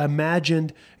 So I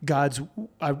imagined I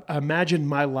imagined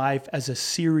my life as a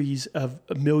series of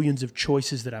millions of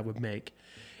choices that I would make.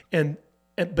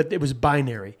 But it was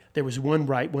binary. There was one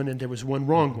right one and there was one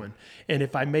wrong one. And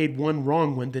if I made one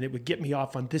wrong one, then it would get me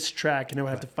off on this track and I would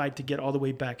have to fight to get all the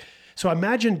way back. So I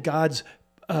imagined God's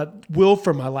will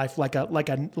for my life like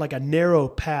a narrow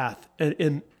path,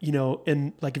 and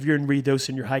like if you're in Ruidoso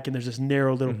and you're hiking, there's this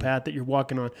narrow little path that you're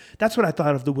walking on. That's what I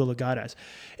thought of the will of God as.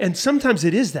 And sometimes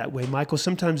it is that way, Michael.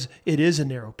 Sometimes it is a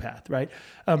narrow path, right?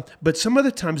 But some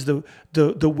other times the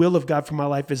will of God for my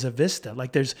life is a vista.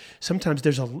 Like there's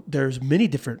many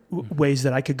different ways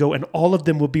that I could go, and all of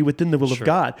them will be within the will of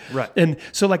God. Right. And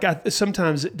so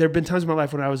sometimes there have been times in my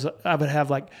life when I would have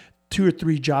like 2 or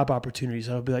 3 job opportunities.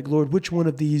 I would be like, Lord, which one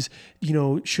of these,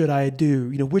 should I do?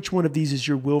 Which one of these is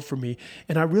your will for me?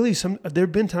 And there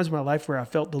have been times in my life where I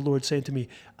felt the Lord saying to me,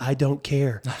 I don't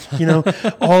care.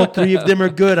 All 3 of them are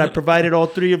good. I provided all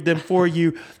 3 of them for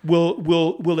you.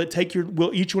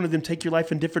 Will each one of them take your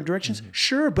life in different directions? Mm-hmm.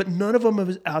 Sure, but none of them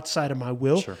is outside of my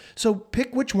will. Sure. So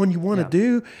pick which one you want to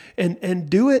do and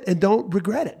do it, and don't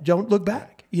regret it. Don't look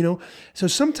back. So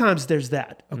sometimes there's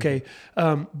that. Okay.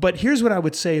 But here's what I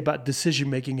would say about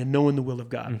decision-making and knowing the will of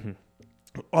God. Mm-hmm.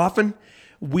 Often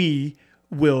we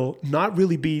will not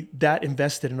really be that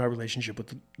invested in our relationship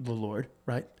with the Lord,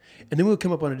 right? And then we'll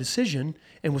come up on a decision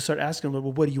and we'll start asking the Lord,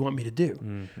 well, what do you want me to do?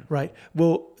 Mm-hmm. Right?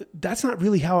 Well, that's not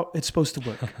really how it's supposed to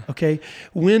work. Okay.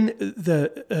 When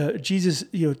Jesus,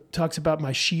 talks about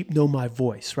my sheep know my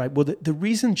voice, right? Well, the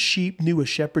reason sheep knew a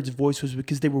shepherd's voice was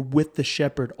because they were with the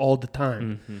shepherd all the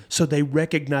time. Mm-hmm. So they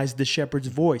recognized the shepherd's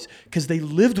voice because they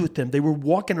lived with them. They were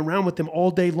walking around with them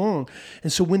all day long.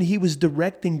 And so when he was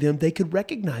directing them, they could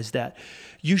recognize that.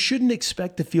 You shouldn't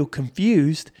expect to feel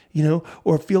confused,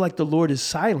 or feel like the Lord is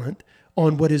silent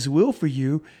on what his will for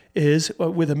you is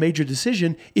with a major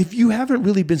decision if you haven't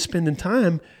really been spending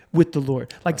time with the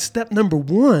Lord. Like step number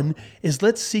 1 is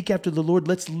let's seek after the Lord.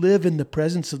 Let's live in the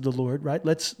presence of the Lord, right?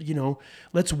 Let's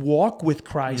walk with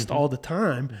Christ all the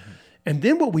time. Mm-hmm. And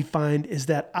then what we find is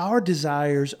that our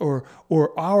desires or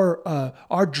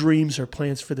our dreams or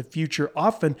plans for the future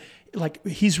often, like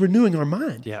he's renewing our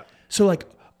mind. Yeah. So like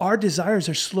our desires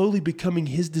are slowly becoming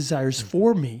his desires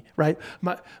for me, right?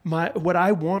 My what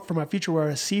I want for my future, what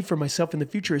I see for myself in the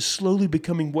future is slowly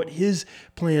becoming what his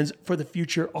plans for the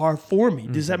future are for me.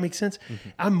 Does that make sense? Mm-hmm.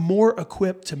 I'm more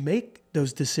equipped to make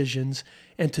those decisions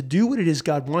and to do what it is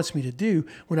God wants me to do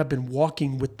when I've been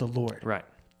walking with the Lord. Right.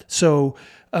 So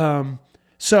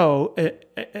that's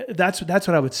what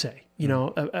I would say.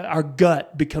 Our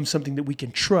gut becomes something that we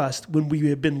can trust when we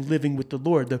have been living with the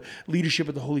Lord. The leadership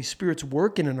of the Holy Spirit's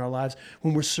working in our lives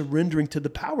when we're surrendering to the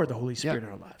power of the Holy Spirit in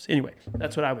our lives. Anyway,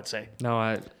 that's what I would say. No,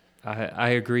 I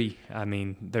agree. I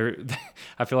mean,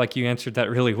 I feel like you answered that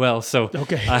really well. So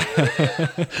okay,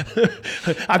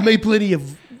 I've made plenty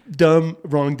of dumb,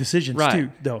 wrong decisions too,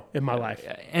 though, in my life.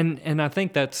 And I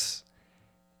think that's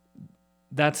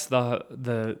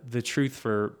the truth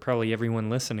for probably everyone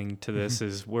listening to this. Mm-hmm.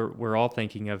 Is we're all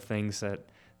thinking of things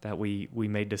that we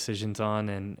made decisions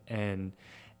on, and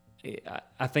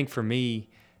I think for me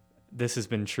this has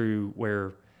been true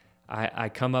where I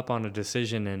come up on a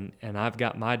decision and I've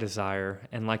got my desire,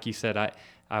 and like you said,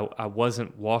 I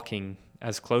wasn't walking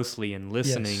as closely and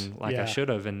listening I should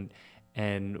have,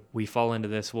 and we fall into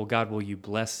this. Well, God, will you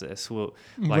bless this? Will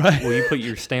you put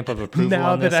your stamp of approval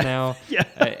on this now? Yeah.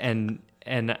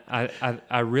 And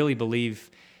I really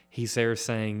believe he's there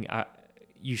saying,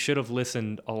 you should have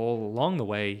listened all along the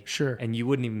way. Sure. And you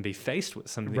wouldn't even be faced with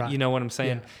something. Right. You know what I'm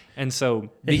saying? Yeah. And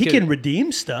so he can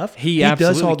redeem stuff. He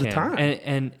does all the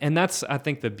time. And that's, I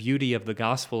think, the beauty of the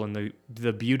gospel and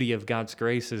the beauty of God's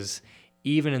grace is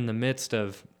even in the midst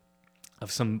of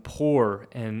some poor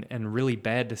and really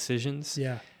bad decisions.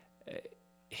 Yeah.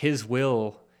 His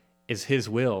will is his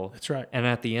will. That's right. And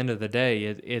at the end of the day,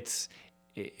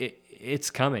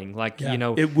 it's coming.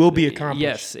 It will be accomplished.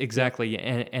 Yes, exactly.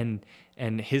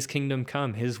 And his kingdom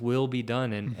come, his will be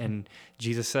done. And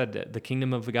Jesus said the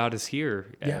kingdom of God is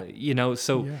here. Yeah.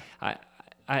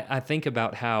 I think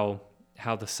about how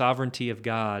the sovereignty of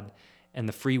God and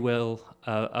the free will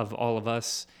of all of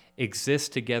us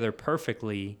exist together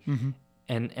perfectly. Mm-hmm.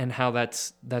 And how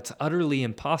that's utterly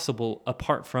impossible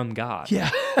apart from God. Yeah.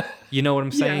 You know what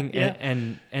I'm saying? Yeah.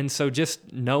 And so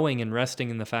just knowing and resting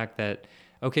in the fact that,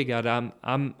 okay, God, I'm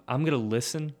going to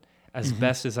listen as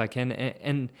best as I can.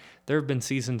 And there have been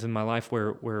seasons in my life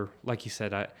where, like you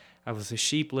said, I was a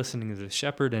sheep listening to the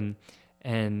shepherd,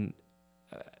 and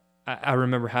I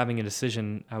remember having a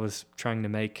decision I was trying to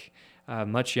make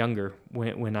much younger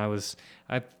when I was,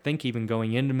 I think, even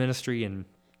going into ministry and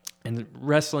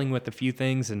wrestling with a few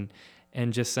things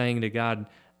and just saying to God,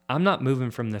 I'm not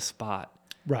moving from this spot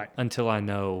until I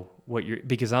know what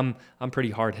because I'm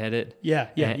pretty hard-headed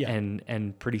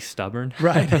and pretty stubborn.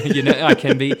 Right. I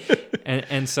can be.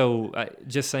 And so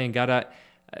just saying, God,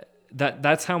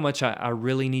 that's how much I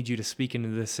really need you to speak into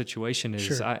this situation is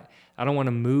sure. I don't want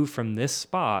to move from this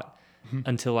spot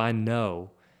until I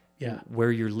know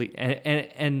where you're leading.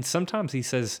 And sometimes he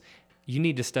says, you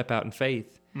need to step out in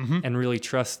faith and really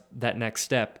trust that next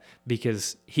step,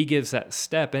 because he gives that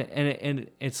step. And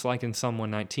it's like in Psalm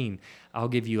 119, I'll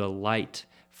give you a light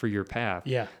for your path.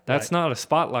 Yeah, that's not a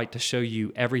spotlight to show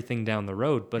you everything down the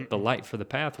road, but the light for the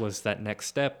path was that next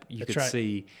step. You could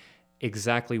see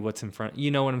exactly what's in front.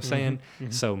 You know what I'm saying?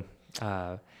 So,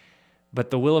 but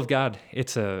the will of God,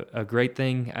 it's a great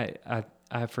thing.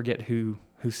 I forget who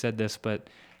said this, but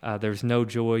there's no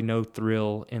joy, no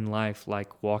thrill in life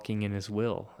like walking in his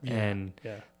will. And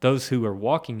those who are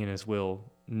walking in his will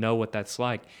know what that's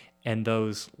like. And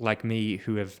those like me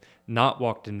who have not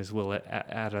walked in his will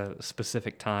at a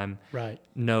specific time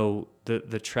know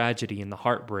the tragedy and the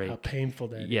heartbreak. How painful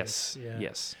that is.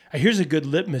 Yes. Here's a good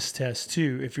litmus test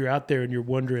too. If you're out there and you're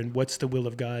wondering what's the will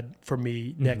of God for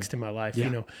me next in my life,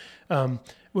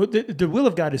 well, the will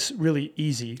of God is really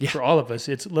easy for all of us.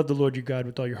 It's love the Lord your God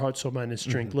with all your heart, soul, mind, and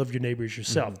strength. Love your neighbor as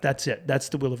yourself. That's it. That's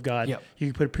the will of God. Yep. You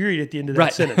can put a period at the end of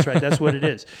that sentence, right? That's what it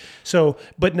is. So,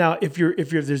 but now if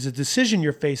there's a decision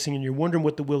you're facing and you're wondering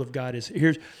what the will of God is,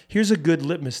 here's a good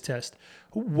litmus test.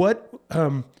 What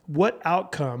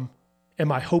outcome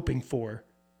am I hoping for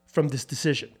from this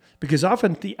decision? Because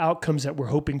often the outcomes that we're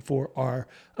hoping for are,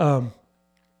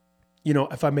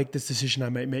 if I make this decision, I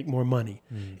might make more money.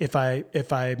 If I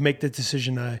make this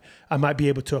decision, I might be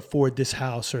able to afford this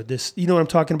house or this. You know what I'm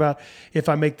talking about? If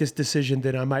I make this decision,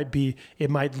 then it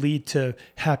might lead to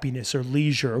happiness or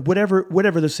leisure or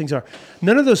whatever those things are.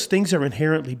 None of those things are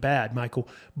inherently bad, Michael.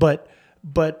 But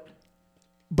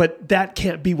that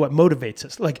can't be what motivates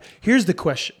us. Like, here's the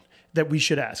question that we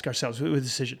should ask ourselves with a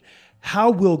decision: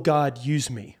 how will God use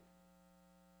me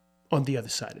on the other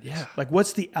side of this? Like,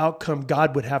 what's the outcome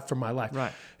God would have for my life?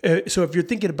 Right. So if you're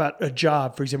thinking about a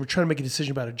job, for example, trying to make a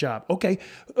decision about a job, okay,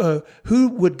 who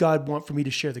would God want for me to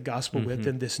share the gospel with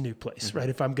in this new place, right?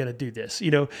 If I'm going to do this,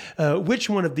 which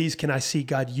one of these can I see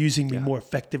God using me more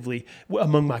effectively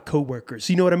among my coworkers?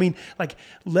 You know what I mean? Like,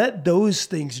 let those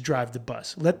things drive the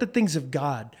bus. Let the things of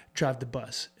God drive the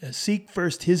bus. Seek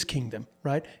first his kingdom,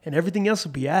 right? And everything else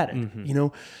will be added,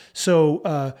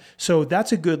 So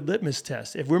that's a good litmus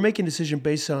test. If we're making a decision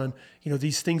based on,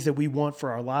 these things that we want for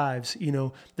our lives,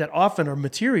 that often are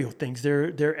material things.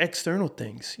 They're external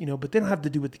things, but they don't have to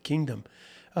do with the kingdom.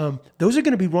 Those are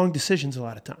going to be wrong decisions a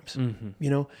lot of times,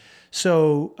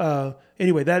 So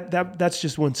anyway, that's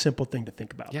just one simple thing to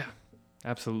think about. Yeah,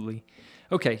 absolutely.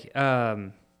 Okay.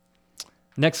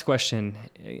 Next question,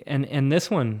 and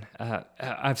this one,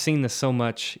 I've seen this so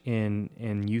much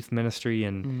in youth ministry,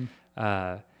 and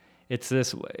it's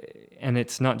this, and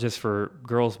it's not just for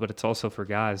girls, but it's also for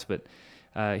guys. But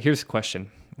here's a question: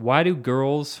 why do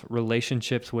girls'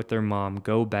 relationships with their mom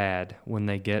go bad when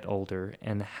they get older,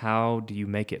 and how do you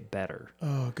make it better?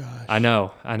 Oh gosh, I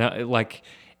know. Like,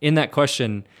 in that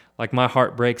question, like, my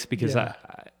heart breaks because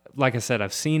like I said,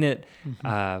 I've seen it.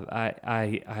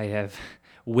 I have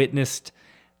witnessed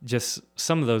just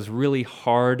some of those really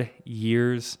hard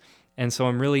years. And so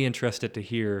I'm really interested to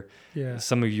hear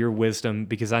some of your wisdom,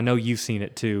 because I know you've seen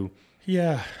it too.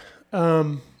 Yeah.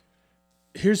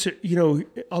 Here's,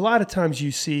 a lot of times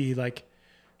you see like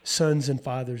sons and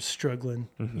fathers struggling,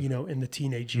 in the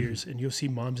teenage years, and you'll see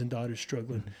moms and daughters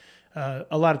struggling.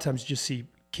 A lot of times you just see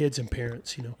kids and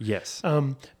parents, Yes.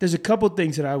 There's a couple of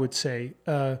things that I would say.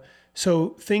 So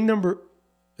thing number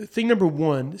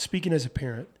one, speaking as a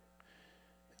parent,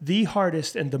 the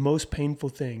hardest and the most painful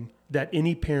thing that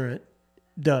any parent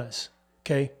does,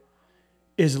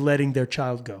 is letting their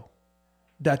child go.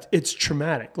 That it's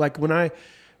traumatic. Like when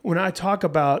I talk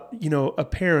about, a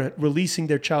parent releasing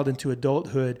their child into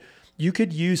adulthood, you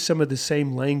could use some of the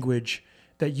same language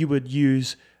that you would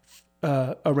use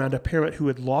around a parent who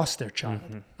had lost their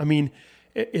child. I mean,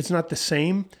 it's not the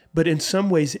same, but in some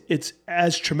ways it's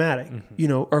as traumatic,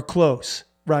 or close,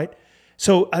 right?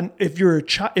 So if you're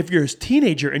a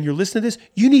teenager and you're listening to this,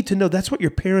 you need to know that's what your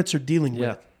parents are dealing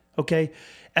with. Okay?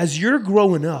 As you're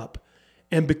growing up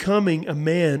and becoming a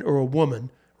man or a woman,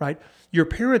 right? Your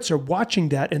parents are watching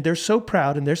that and they're so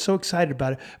proud and they're so excited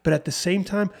about it. But at the same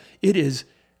time, it is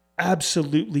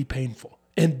absolutely painful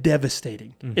and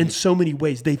devastating in so many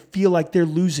ways. They feel like they're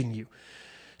losing you.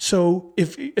 So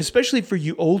especially for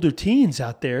you older teens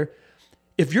out there,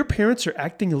 if your parents are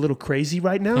acting a little crazy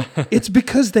right now, it's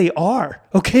because they are,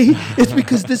 okay? It's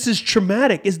because this is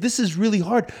traumatic. This is really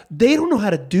hard. They don't know how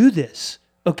to do this,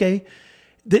 okay?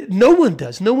 No one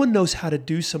does. No one knows how to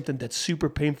do something that's super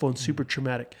painful and super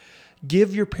traumatic.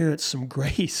 Give your parents some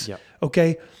grace,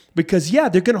 okay? Because they're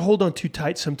going to hold on too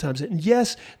tight sometimes, and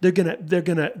yes, they're going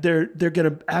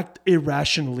to act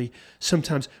irrationally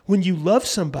sometimes. When you love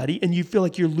somebody and you feel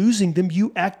like you're losing them,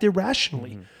 you act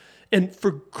irrationally. And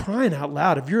for crying out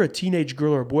loud, if you're a teenage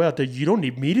girl or a boy out there, you don't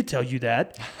need me to tell you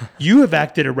that. You have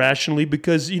acted irrationally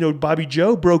because, Bobby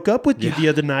Joe broke up with you the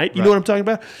other night. You know what I'm talking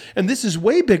about? And this is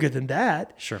way bigger than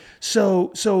that. Sure.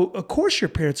 So of course your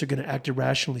parents are going to act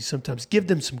irrationally sometimes. Give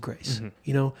them some grace,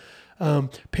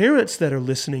 Parents that are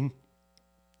listening,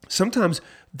 sometimes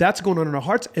that's going on in our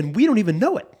hearts and we don't even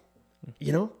know it,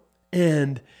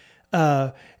 And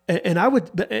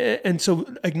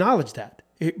so acknowledge that.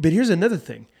 But here's another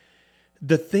thing.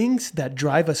 The things that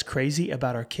drive us crazy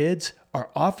about our kids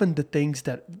are often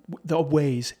the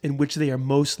ways in which they are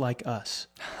most like us.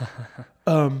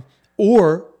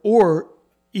 Or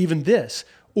even this,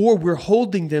 or we're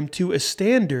holding them to a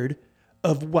standard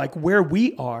of like where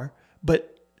we are,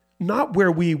 but not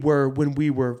where we were when we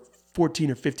were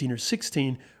 14 or 15 or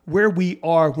 16, where we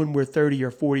are when we're 30 or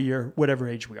 40 or whatever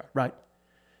age we are, right?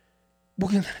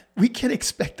 We can't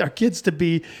expect our kids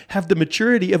to have the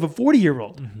maturity of a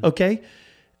 40-year-old, okay?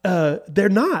 They're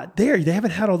not there. They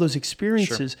haven't had all those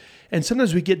experiences. Sure. And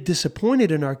sometimes we get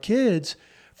disappointed in our kids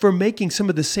for making some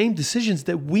of the same decisions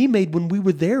that we made when we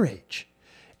were their age.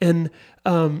 And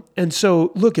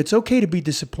so, look, it's okay to be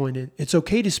disappointed. It's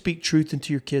okay to speak truth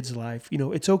into your kid's life.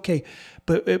 It's okay.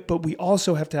 But we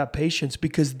also have to have patience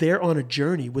because they're on a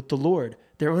journey with the Lord.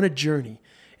 They're on a journey.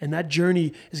 And that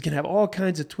journey is going to have all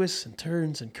kinds of twists and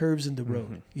turns and curves in the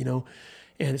road, and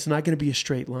it's not going to be a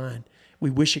straight line.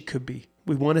 We wish it could be.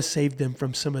 We want to save them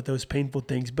from some of those painful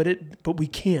things, but we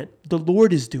can't. The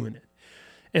Lord is doing it.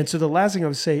 And so the last thing I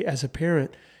would say as a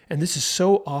parent, and this is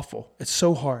so awful, it's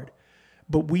so hard,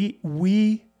 but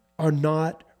we are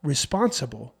not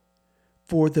responsible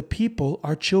for the people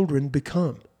our children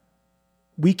become.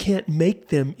 We can't make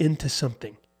them into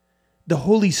something. The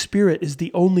Holy Spirit is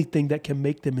the only thing that can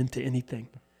make them into anything.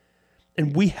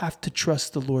 And we have to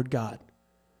trust the Lord God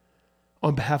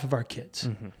on behalf of our kids,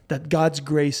 that God's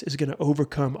grace is going to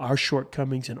overcome our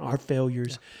shortcomings and our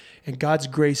failures, and God's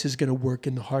grace is going to work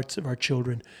in the hearts of our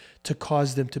children to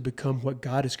cause them to become what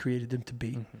God has created them to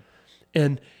be.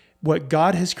 And what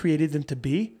God has created them to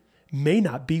be may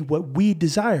not be what we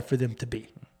desire for them to be.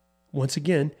 Once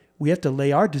again, we have to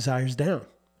lay our desires down.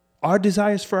 Our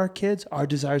desires for our kids, our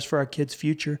desires for our kids'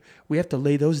 future, we have to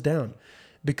lay those down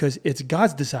because it's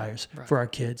God's desires for our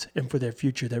kids and for their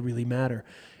future that really matter.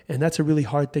 And that's a really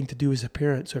hard thing to do as a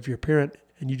parent. So if you're a parent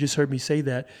and you just heard me say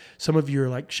that, some of you are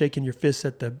like shaking your fists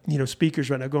at the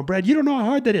speakers right now going, Brad, you don't know how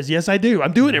hard that is. Yes, I do.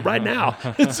 I'm doing it right now.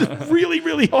 It's really,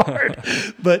 really hard.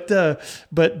 But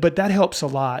that helps a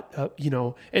lot,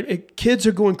 and kids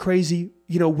are going crazy,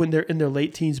 when they're in their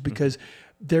late teens because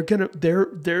they're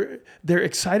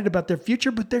excited about their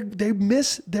future, but they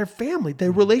miss their family.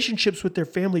 Their relationships with their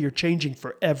family are changing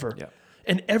forever. Yeah.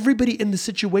 And everybody in the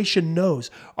situation knows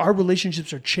our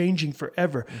relationships are changing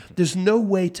forever. There's no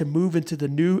way to move into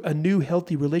a new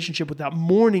healthy relationship without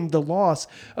mourning the loss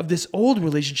of this old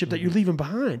relationship that you're leaving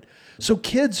behind. So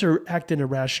kids are acting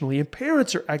irrationally and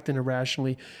parents are acting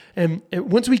irrationally. And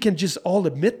once we can just all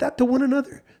admit that to one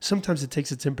another, sometimes it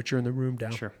takes the temperature in the room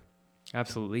down. Sure.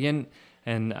 Absolutely.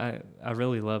 And I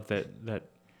really love that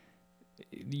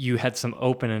you had some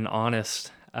open and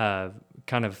honest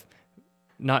kind of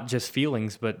not just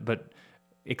feelings but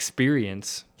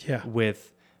experience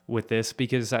with this,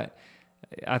 because I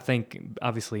think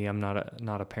obviously I'm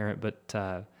not a parent,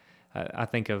 but I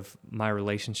think of my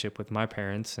relationship with my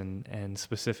parents and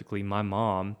specifically my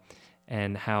mom,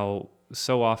 and how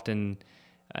so often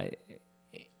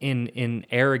in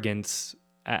arrogance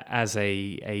as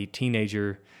a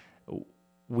teenager,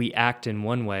 we act in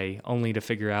one way only to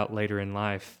figure out later in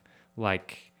life,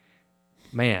 like,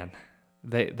 man,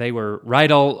 they were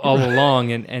right all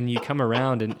along, and you come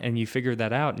around and you figure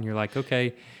that out, and you're like,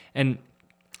 okay. And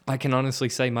I can honestly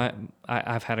say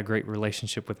I've had a great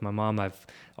relationship with my mom. I've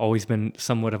always been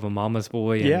somewhat of a mama's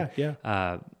boy.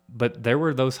 And, but there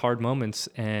were those hard moments,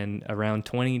 and around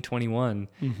 2021,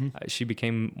 she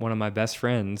became one of my best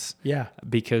friends. Yeah.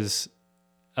 Because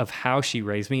how she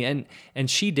raised me, and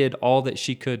she did all that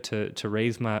she could to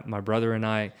raise my brother and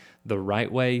I the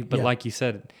right way. But like you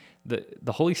said,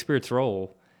 the Holy Spirit's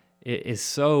role is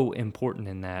so important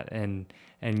in that, and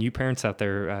you parents out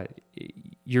there,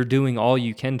 you're doing all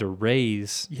you can to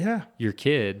raise your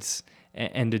kids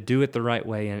and to do it the right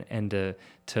way and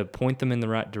to point them in the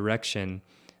right direction.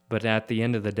 But at the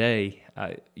end of the day,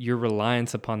 your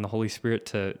reliance upon the Holy Spirit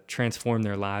to transform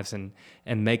their lives and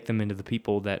make them into the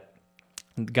people that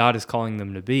God is calling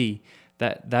them to be,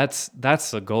 that's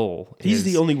the goal. He's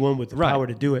the only one with the power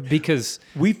to do it. Because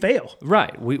we fail.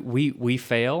 Right. We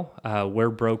fail. We're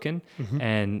broken.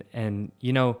 And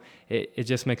you know, it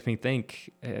just makes me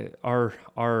think our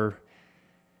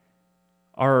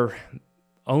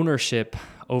ownership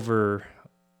over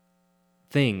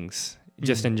things,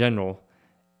 just in general,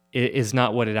 is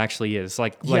not what it actually is.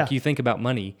 Like you think about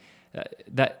money,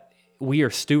 that we are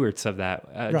stewards of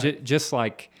that. Just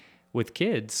like with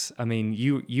kids, I mean,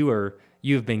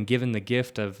 you have been given the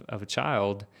gift of a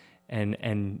child,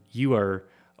 and you are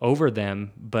over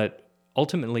them, but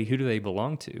ultimately, who do they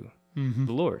belong to?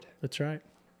 The Lord. That's right.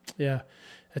 Yeah,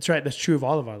 that's right. That's true of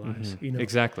all of our lives. You know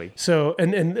exactly. So,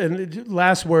 and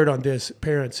last word on this,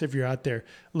 parents, if you're out there,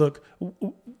 look,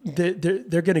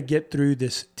 they're going to get through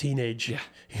this teenage. Yeah.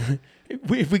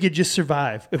 If we could just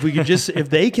survive, if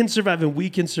they can survive and we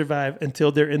can survive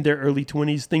until they're in their early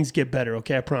 20s, things get better.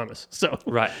 Okay, I promise. So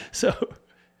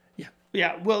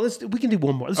yeah. Well, we can do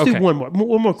one more. Let's do one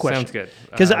more question. Sounds good.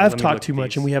 Because I've talked too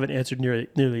much and we haven't answered nearly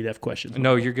enough questions.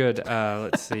 No, you're good.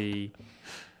 Let's see.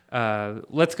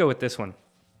 Let's go with this one.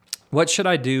 What should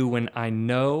I do when I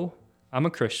know I'm a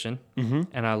Christian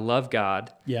and I love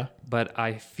God, but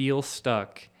I feel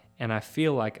stuck and I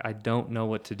feel like I don't know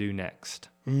what to do next?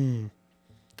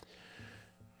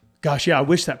 Gosh, yeah, I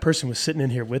wish that person was sitting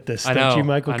in here with us. Don't you,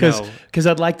 Michael? Because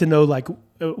I'd like to know, like,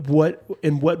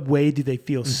 in what way do they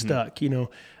feel stuck? You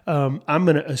know, I'm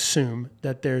going to assume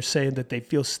that they're saying that they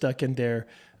feel stuck in their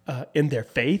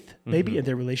faith, maybe in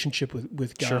their relationship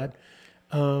with God.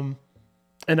 Sure.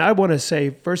 And I want to say,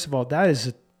 first of all, that is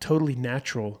a totally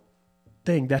natural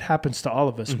thing that happens to all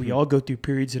of us. We all go through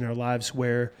periods in our lives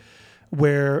where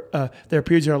there are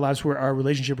periods in our lives where our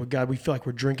relationship with God, we feel like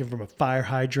we're drinking from a fire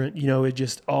hydrant. You know, it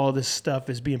just, all this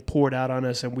stuff is being poured out on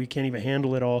us and we can't even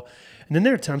handle it all. And then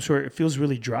there are times where it feels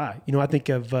really dry. You know, I think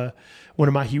of one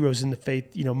of my heroes in the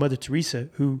faith, you know, Mother Teresa,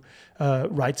 who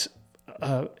writes,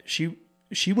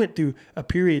 she went through a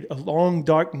period, a long,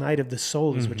 dark night of the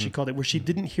soul is what she called it, where she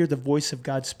didn't hear the voice of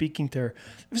God speaking to her.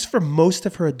 It was for most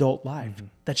of her adult life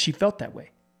that she felt that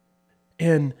way.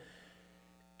 And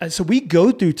so we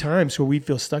go through times where we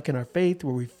feel stuck in our faith,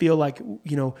 where we feel like,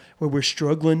 you know, where we're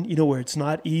struggling, you know, where it's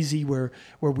not easy, where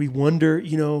we wonder,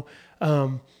 you know.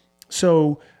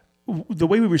 So the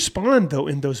way we respond, though,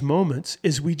 in those moments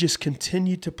is we just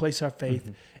continue to place our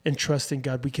faith and trust in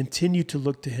God. We continue to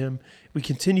look to Him. We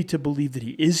continue to believe that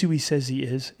He is who He says He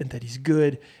is and that He's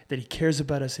good, that He cares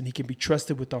about us and He can be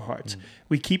trusted with our hearts.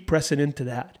 We keep pressing into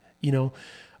that, you know.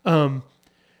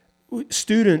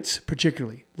 Students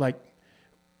particularly, like,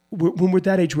 when we're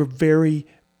that age, we're very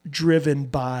driven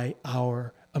by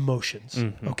our emotions.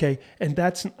 Okay. And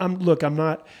that's not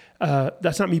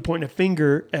me pointing a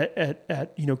finger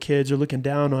at you know, kids or looking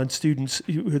down on students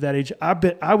who are that age.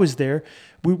 I was there.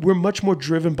 We're much more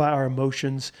driven by our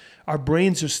emotions. Our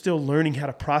brains are still learning how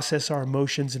to process our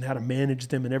emotions and how to manage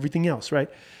them and everything else. Right.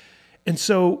 And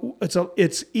so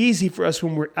it's easy for us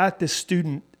when we're at this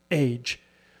student age.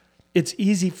 It's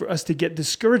easy for us to get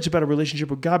discouraged about a relationship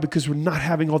with God because we're not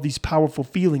having all these powerful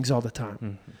feelings all the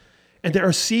time. And there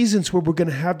are seasons where we're going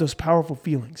to have those powerful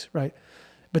feelings, right?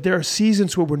 But there are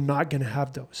seasons where we're not going to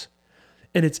have those.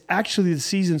 And it's actually the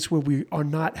seasons where we are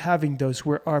not having those,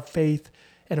 where our faith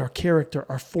and our character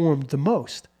are formed the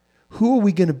most. Who are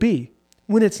we going to be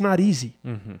when it's not easy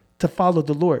to follow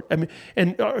the Lord? I mean,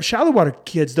 and shallow water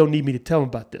kids don't need me to tell them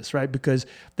about this, right? Because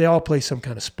they all play some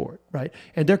kind of sport, right?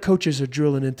 And their coaches are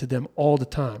drilling into them all the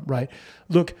time, right?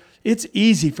 Look, it's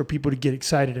easy for people to get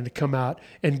excited and to come out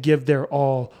and give their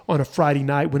all on a Friday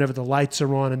night whenever the lights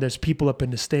are on and there's people up in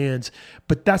the stands,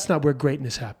 but that's not where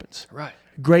greatness happens. Right.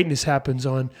 Greatness happens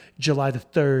on July the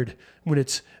 3rd when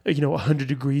it's, you know, 100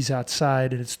 degrees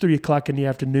outside and it's 3:00 in the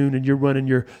afternoon and you're running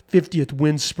your 50th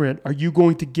wind sprint. Are you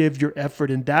going to give your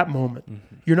effort in that moment?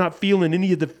 You're not feeling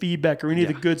any of the feedback or any of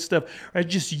the good stuff, right?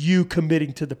 Just you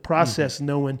committing to the process,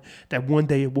 knowing that one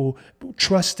day it will,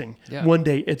 trusting one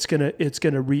day it's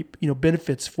gonna reap, you know,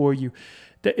 benefits for you.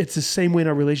 It's the same way in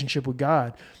our relationship with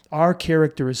God. Our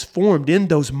character is formed in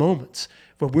those moments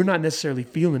where we're not necessarily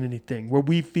feeling anything, where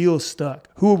we feel stuck.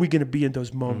 Who are we going to be in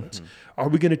those moments? Are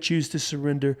we going to choose to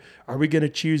surrender? Are we going to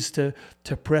choose to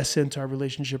press into our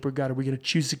relationship with God? Are we going to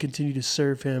choose to continue to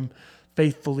serve Him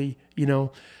faithfully?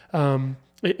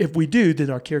 If we do, then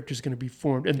our character is going to be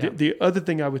formed. And the other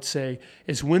thing I would say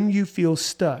is when you feel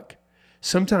stuck,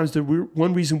 sometimes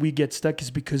one reason we get stuck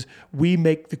is because we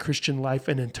make the Christian life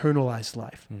an internalized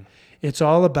life. It's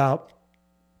all about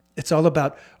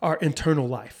our internal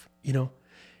life,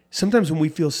 Sometimes when we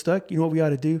feel stuck, you know what we ought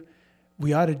to do?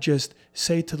 We ought to just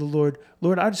say to the Lord,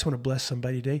 I just want to bless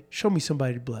somebody today. Show me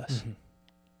somebody to bless.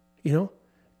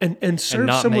 And serve and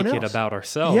not someone make else. It about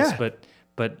ourselves,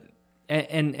 but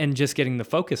just getting the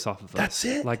focus off of us. That's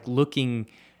it. Like looking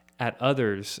at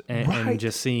others and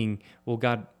just seeing, well,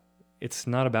 God, it's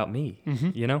not about me,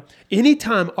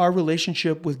 Anytime our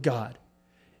relationship with God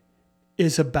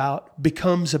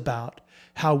becomes about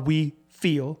how we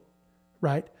feel,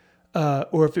 right?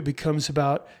 Or if it becomes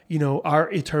about,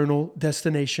 our eternal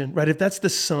destination, right? If that's the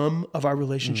sum of our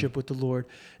relationship with the Lord,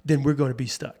 then we're going to be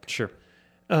stuck. Sure.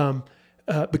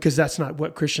 Because that's not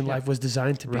what Christian life was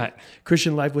designed to be. Right.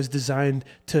 Christian life was designed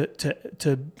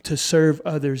to serve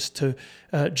others, to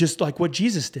just like what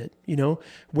Jesus did,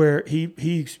 where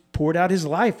he poured out his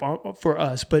life for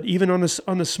us. But even on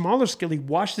a smaller scale, he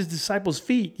washed his disciples'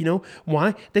 feet.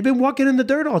 Why? They've been walking in the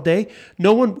dirt all day.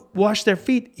 No one washed their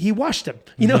feet. He washed them.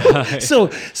 Right. So.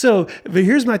 But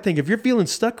here's my thing: if you're feeling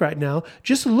stuck right now,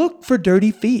 just look for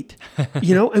dirty feet.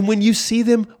 And when you see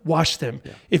them, wash them.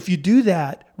 Yeah. If you do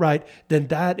that, right, then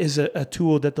that is a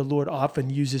tool that the Lord often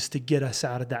uses to get us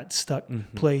out of that stuck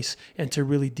place and to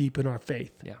really deepen our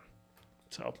faith. Yeah.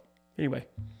 So anyway,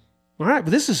 all right.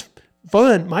 Well, this is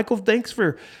fun, Michael. Thanks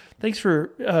for thanks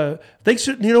to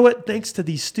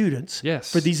these students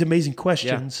for these amazing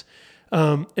questions.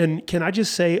 Yeah. And can I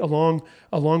just say along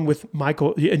with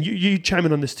Michael, and you chime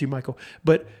in on this too, Michael,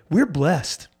 but we're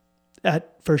blessed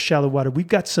at First Shallow Water. We've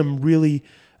got some really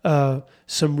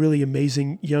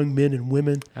amazing young men and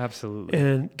women. Absolutely.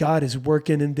 And God is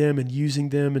working in them and using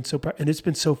them. And it's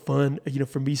been so fun,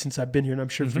 for me since I've been here, and I'm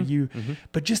sure for you,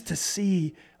 but just to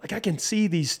see, I can see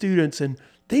these students and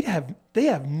they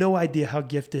have no idea how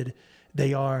gifted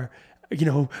they are,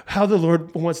 how the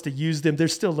Lord wants to use them. They're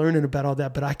still learning about all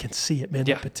that, but I can see it, man.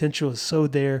 The potential is so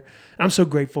there. I'm so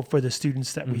grateful for the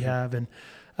students that we have.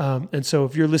 And so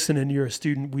if you're listening and you're a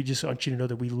student, we just want you to know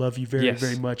that we love you very,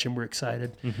 very much, and we're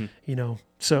excited,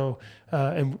 so,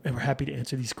 and we're happy to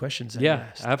answer these questions.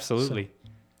 Absolutely.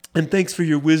 So, and thanks for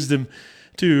your wisdom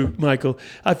too, Michael.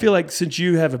 I feel like since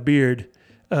you have a beard,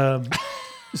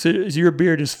 so your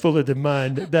beard is fuller than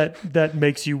mine, that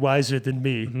makes you wiser than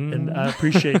me. And I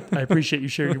appreciate you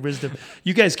sharing your wisdom.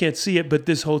 You guys can't see it, but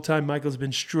this whole time Michael's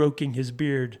been stroking his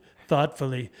beard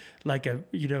thoughtfully, like a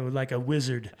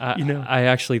wizard. I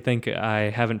actually think I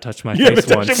haven't touched my face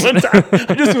once. One time.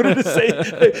 I just wanted to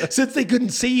say, since they couldn't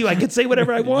see you, I could say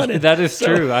whatever I wanted. That is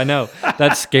true. I know.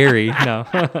 That's scary. No.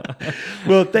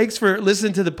 Well, thanks for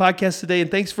listening to the podcast today, and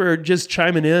thanks for just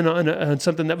chiming in on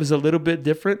something that was a little bit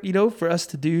different, for us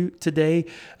to do today.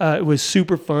 It was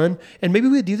super fun, and maybe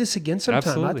we'll do this again sometime.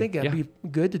 Absolutely. I think that'd be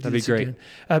good to do this great.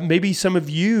 again. Maybe some of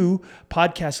you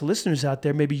podcast listeners out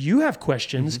there, maybe you have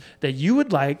questions that you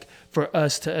would like for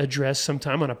us to address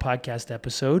sometime on a podcast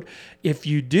episode. If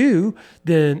you do,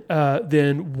 then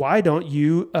why don't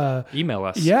you email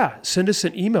us? Yeah, send us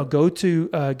an email. Go to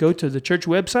the church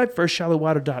website,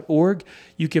 firstshallowater.org.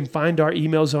 You can find our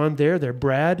emails on there. They're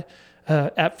Brad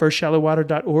at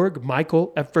firstshallowater.org,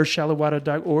 Michael at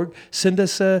firstshallowater.org. Send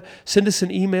us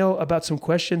an email about some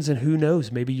questions, and who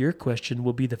knows, maybe your question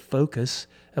will be the focus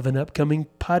of an upcoming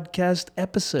podcast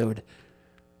episode.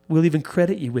 We'll even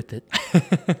credit you with it.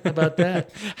 How about that?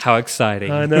 How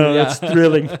exciting. I know, that's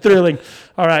thrilling.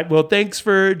 All right, well, thanks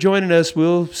for joining us.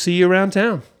 We'll see you around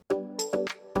town.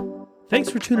 Thanks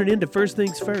for tuning in to First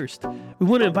Things First. We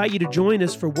want to invite you to join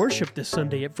us for worship this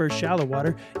Sunday at First Shallow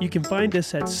Water. You can find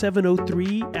us at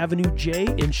 703 Avenue J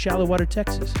in Shallow Water,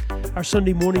 Texas. Our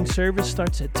Sunday morning service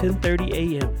starts at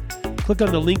 10:30 a.m. Click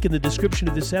on the link in the description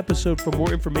of this episode for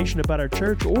more information about our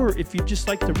church, or if you'd just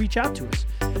like to reach out to us.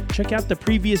 Check out the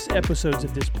previous episodes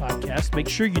of this podcast. Make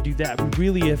sure you do that. We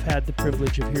really have had the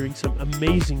privilege of hearing some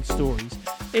amazing stories.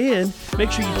 And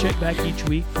make sure you check back each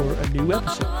week for a new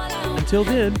episode. Until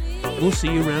then, we'll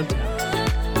see you around town.